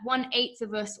is that 1/8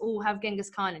 of us all have Genghis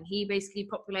Khan, and he basically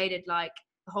populated like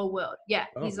the whole world. Yeah,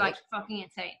 he's like fucking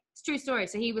insane. It's a true story.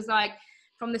 So he was like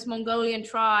from this Mongolian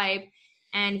tribe,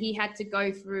 and he had to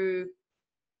go through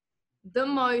the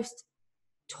most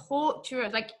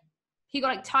torturous, like he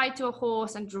got like tied to a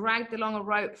horse and dragged along a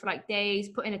rope for like days,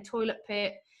 put in a toilet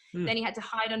pit. Then he had to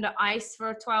hide under ice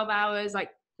for 12 hours,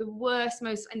 like the worst,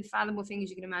 most unfathomable things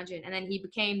you can imagine. And then he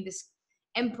became this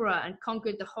emperor and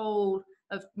conquered the whole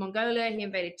of Mongolia. He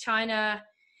invaded China.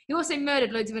 He also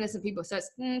murdered loads of innocent people. So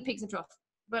it's peaks and troughs,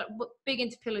 but big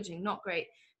into pillaging, not great.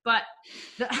 But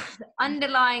the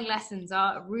underlying lessons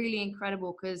are really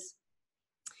incredible, because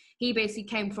he basically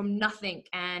came from nothing,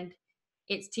 and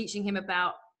it's teaching him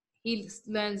about, he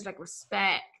learns like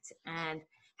respect and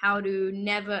how to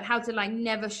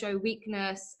never show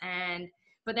weakness.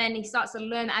 But then he starts to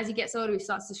learn as he gets older, he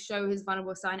starts to show his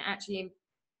vulnerable side, and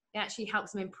it actually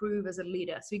helps him improve as a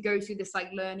leader. So he goes through this like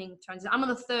learning transition. I'm on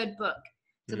the 3rd book.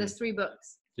 So there's 3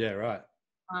 books. Yeah, right.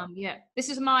 Yeah. This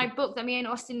is my book that me and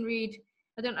Austin read.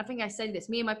 I think I said this.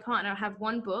 Me and my partner have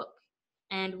one book,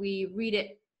 and we read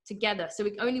it together. So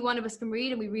only one of us can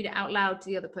read, and we read it out loud to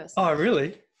the other person. Oh,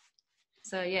 really?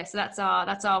 So yeah, so that's our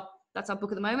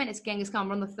book at the moment. It's Genghis Khan.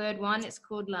 We're on the 3rd one. It's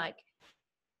called like,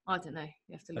 I don't know.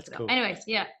 You have to look it up. Anyways,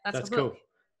 yeah, that's the book. Cool.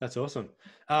 That's awesome.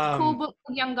 Cool book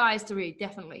for young guys to read,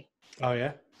 definitely. Oh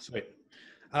yeah, sweet.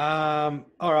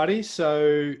 Alrighty.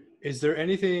 So, is there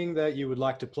anything that you would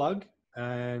like to plug?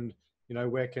 And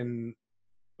where can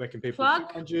people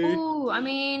find you? Oh, I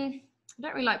mean, I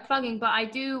don't really like plugging, but I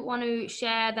do want to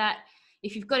share that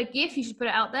if you've got a gift, you should put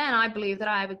it out there. And I believe that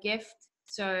I have a gift.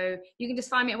 So you can just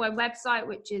find me at my website,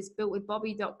 which is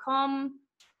builtwithbobbie.com.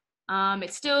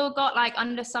 It's still got like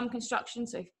under some construction,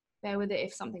 so bear with it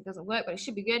if something doesn't work, but it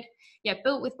should be good. Yeah,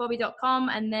 builtwithbobbie.com.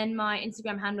 And then my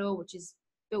Instagram handle, which is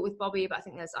builtwithbobbie, but I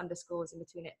think there's underscores in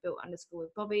between it,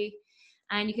 built_with_Bobbie.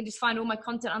 And you can just find all my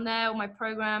content on there, all my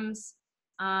programs.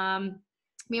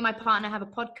 Me and my partner have a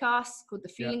podcast called The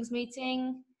Feelings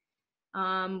Meeting.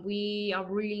 We are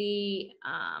really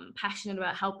passionate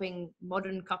about helping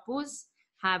modern couples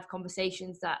have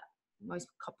conversations that most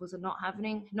couples are not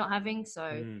having.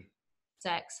 So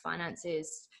sex,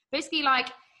 finances, basically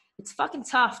like it's fucking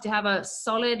tough to have a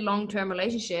solid long-term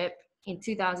relationship in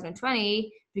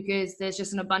 2020 because there's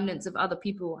just an abundance of other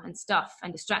people and stuff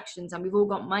and distractions, and we've all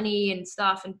got money and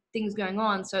stuff and things going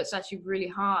on. So it's actually really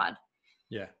hard.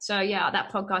 Yeah. So yeah,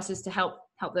 that podcast is to help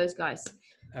those guys.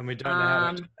 And we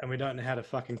don't know how to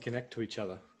fucking connect to each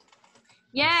other.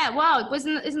 Yeah, well,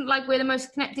 isn't like we're the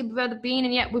most connected we've ever been,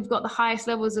 and yet we've got the highest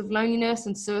levels of loneliness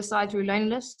and suicide through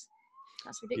loneliness.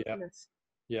 That's ridiculous.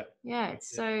 Yeah.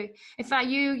 So, in fact,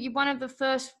 you one of the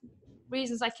first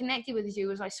reasons I connected with you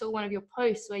was I saw one of your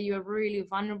posts where you were really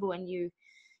vulnerable and you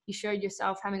showed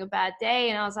yourself having a bad day,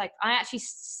 and I was like, I actually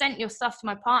sent your stuff to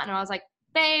my partner. I was like,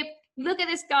 babe, look at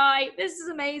this guy. This is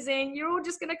amazing. You're all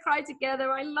just going to cry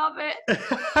together. I love it.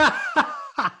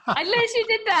 I literally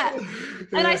did that.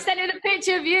 And I sent him a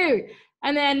picture of you.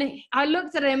 And then I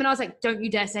looked at him and I was like, don't you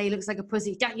dare say he looks like a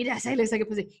pussy. Don't you dare say he looks like a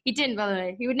pussy. He didn't, by the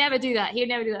way. He would never do that.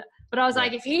 But I was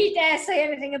like, if he dares say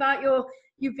anything about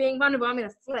you being vulnerable, I'm going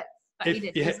to flip. But he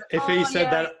did. If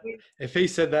he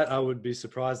said that, I would be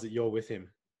surprised that you're with him.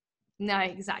 No,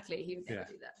 exactly. He would never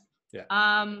do that. Yeah.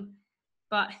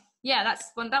 But yeah, that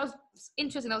was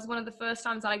interesting. That was one of the first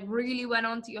times I really went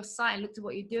onto your site and looked at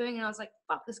what you're doing, and I was like,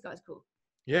 fuck, this guy's cool.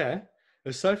 Yeah, it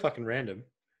was so fucking random.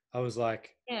 I was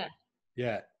like,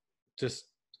 just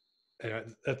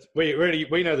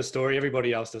we know the story.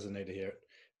 Everybody else doesn't need to hear it,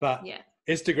 but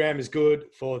Instagram is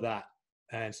good for that,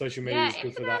 and social media is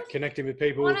good for that. Connecting with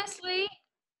people. Honestly,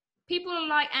 people are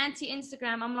like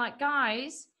anti-Instagram. I'm like,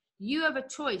 guys, you have a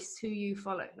choice who you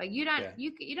follow. Like you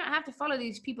don't have to follow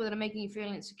these people that are making you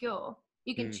feel insecure.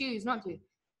 You can choose not to.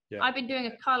 Yeah. I've been doing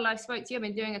a cull. I spoke to you. I've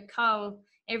been doing a cull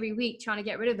every week trying to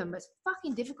get rid of them, but it's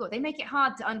fucking difficult. They make it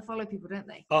hard to unfollow people, don't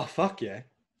they? Oh, fuck yeah.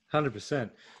 100%.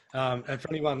 And for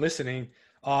anyone listening,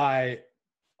 I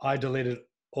deleted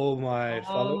all my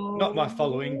not my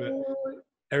following, but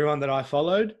everyone that I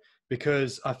followed,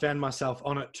 because I found myself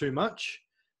on it too much.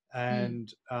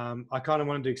 And I kind of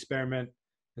wanted to experiment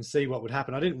and see what would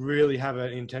happen. I didn't really have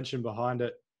an intention behind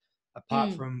it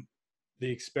apart from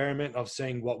the experiment of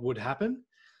seeing what would happen.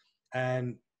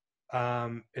 And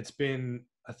it's been,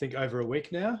 I think, over a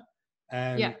week now,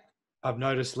 and I've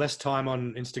noticed less time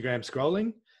on Instagram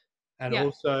scrolling, and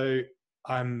also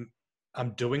I'm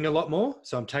I'm doing a lot more.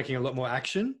 So I'm taking a lot more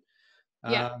action.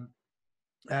 Yeah.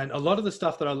 And a lot of the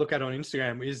stuff that I look at on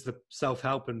Instagram is the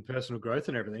self-help and personal growth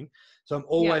and everything. So I'm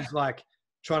always like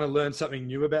trying to learn something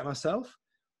new about myself.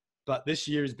 But this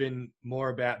year has been more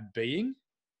about being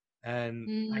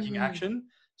and taking action.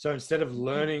 So instead of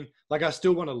learning, like I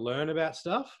still want to learn about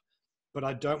stuff, but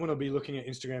I don't want to be looking at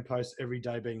Instagram posts every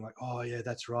day being like, oh yeah,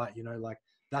 that's right. You know, like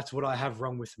that's what I have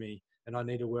wrong with me and I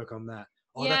need to work on that.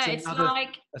 Oh, yeah,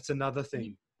 that's another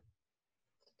thing.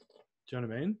 Do you know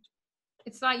what I mean?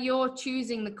 It's like you're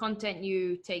choosing the content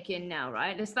you take in now,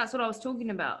 right? That's what I was talking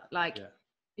about. Like,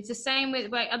 it's the same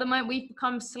with, like, at the moment we've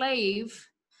become slave.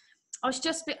 I'll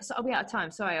be out of time.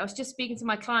 Sorry. I was just speaking to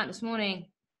my client this morning,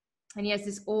 and he has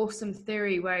this awesome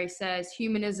theory where he says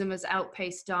humanism has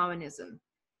outpaced Darwinism.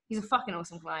 He's a fucking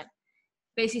awesome client.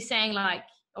 Basically saying, like,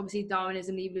 obviously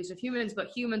Darwinism, the evolution of humans, but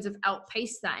humans have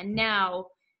outpaced that. And now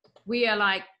we are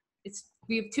like,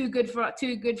 we're too good for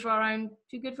our own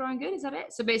good. Is that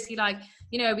it? So basically, like,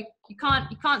 you know, you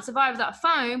can't survive without a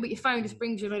phone, but your phone just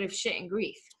brings you a lot of shit and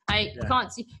grief. Like,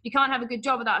 you can't have a good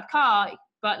job without a car,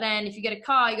 but then if you get a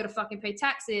car, you got to fucking pay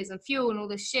taxes and fuel and all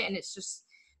this shit. And it's just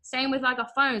same with like our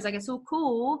phones. Like, it's all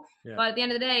cool, but at the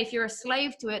end of the day, if you're a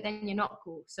slave to it, then you're not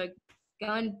cool. So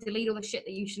go and delete all the shit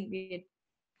that you shouldn't be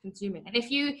consuming. And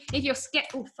if you're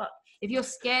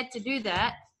scared to do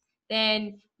that,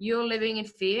 then you're living in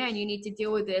fear, and you need to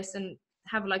deal with this and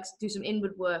have do some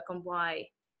inward work on why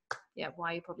you're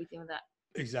probably doing that.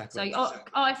 Exactly. So,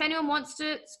 if anyone wants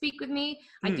to speak with me,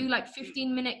 I do like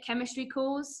 15-minute chemistry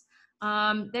calls.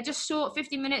 They're just short,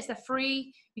 15 minutes. They're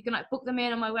free. You can like book them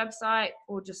in on my website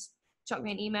or just chuck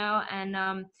me an email.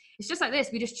 And it's just like this.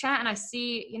 We just chat, and I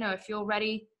see, you know, if you're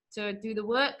ready to do the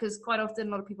work, because quite often a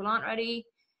lot of people aren't ready.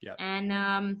 Yeah. And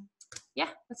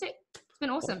that's it. It's been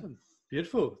awesome.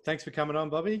 Beautiful. Thanks for coming on,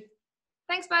 Bobbie.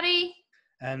 Thanks, buddy.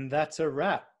 And that's a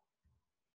wrap.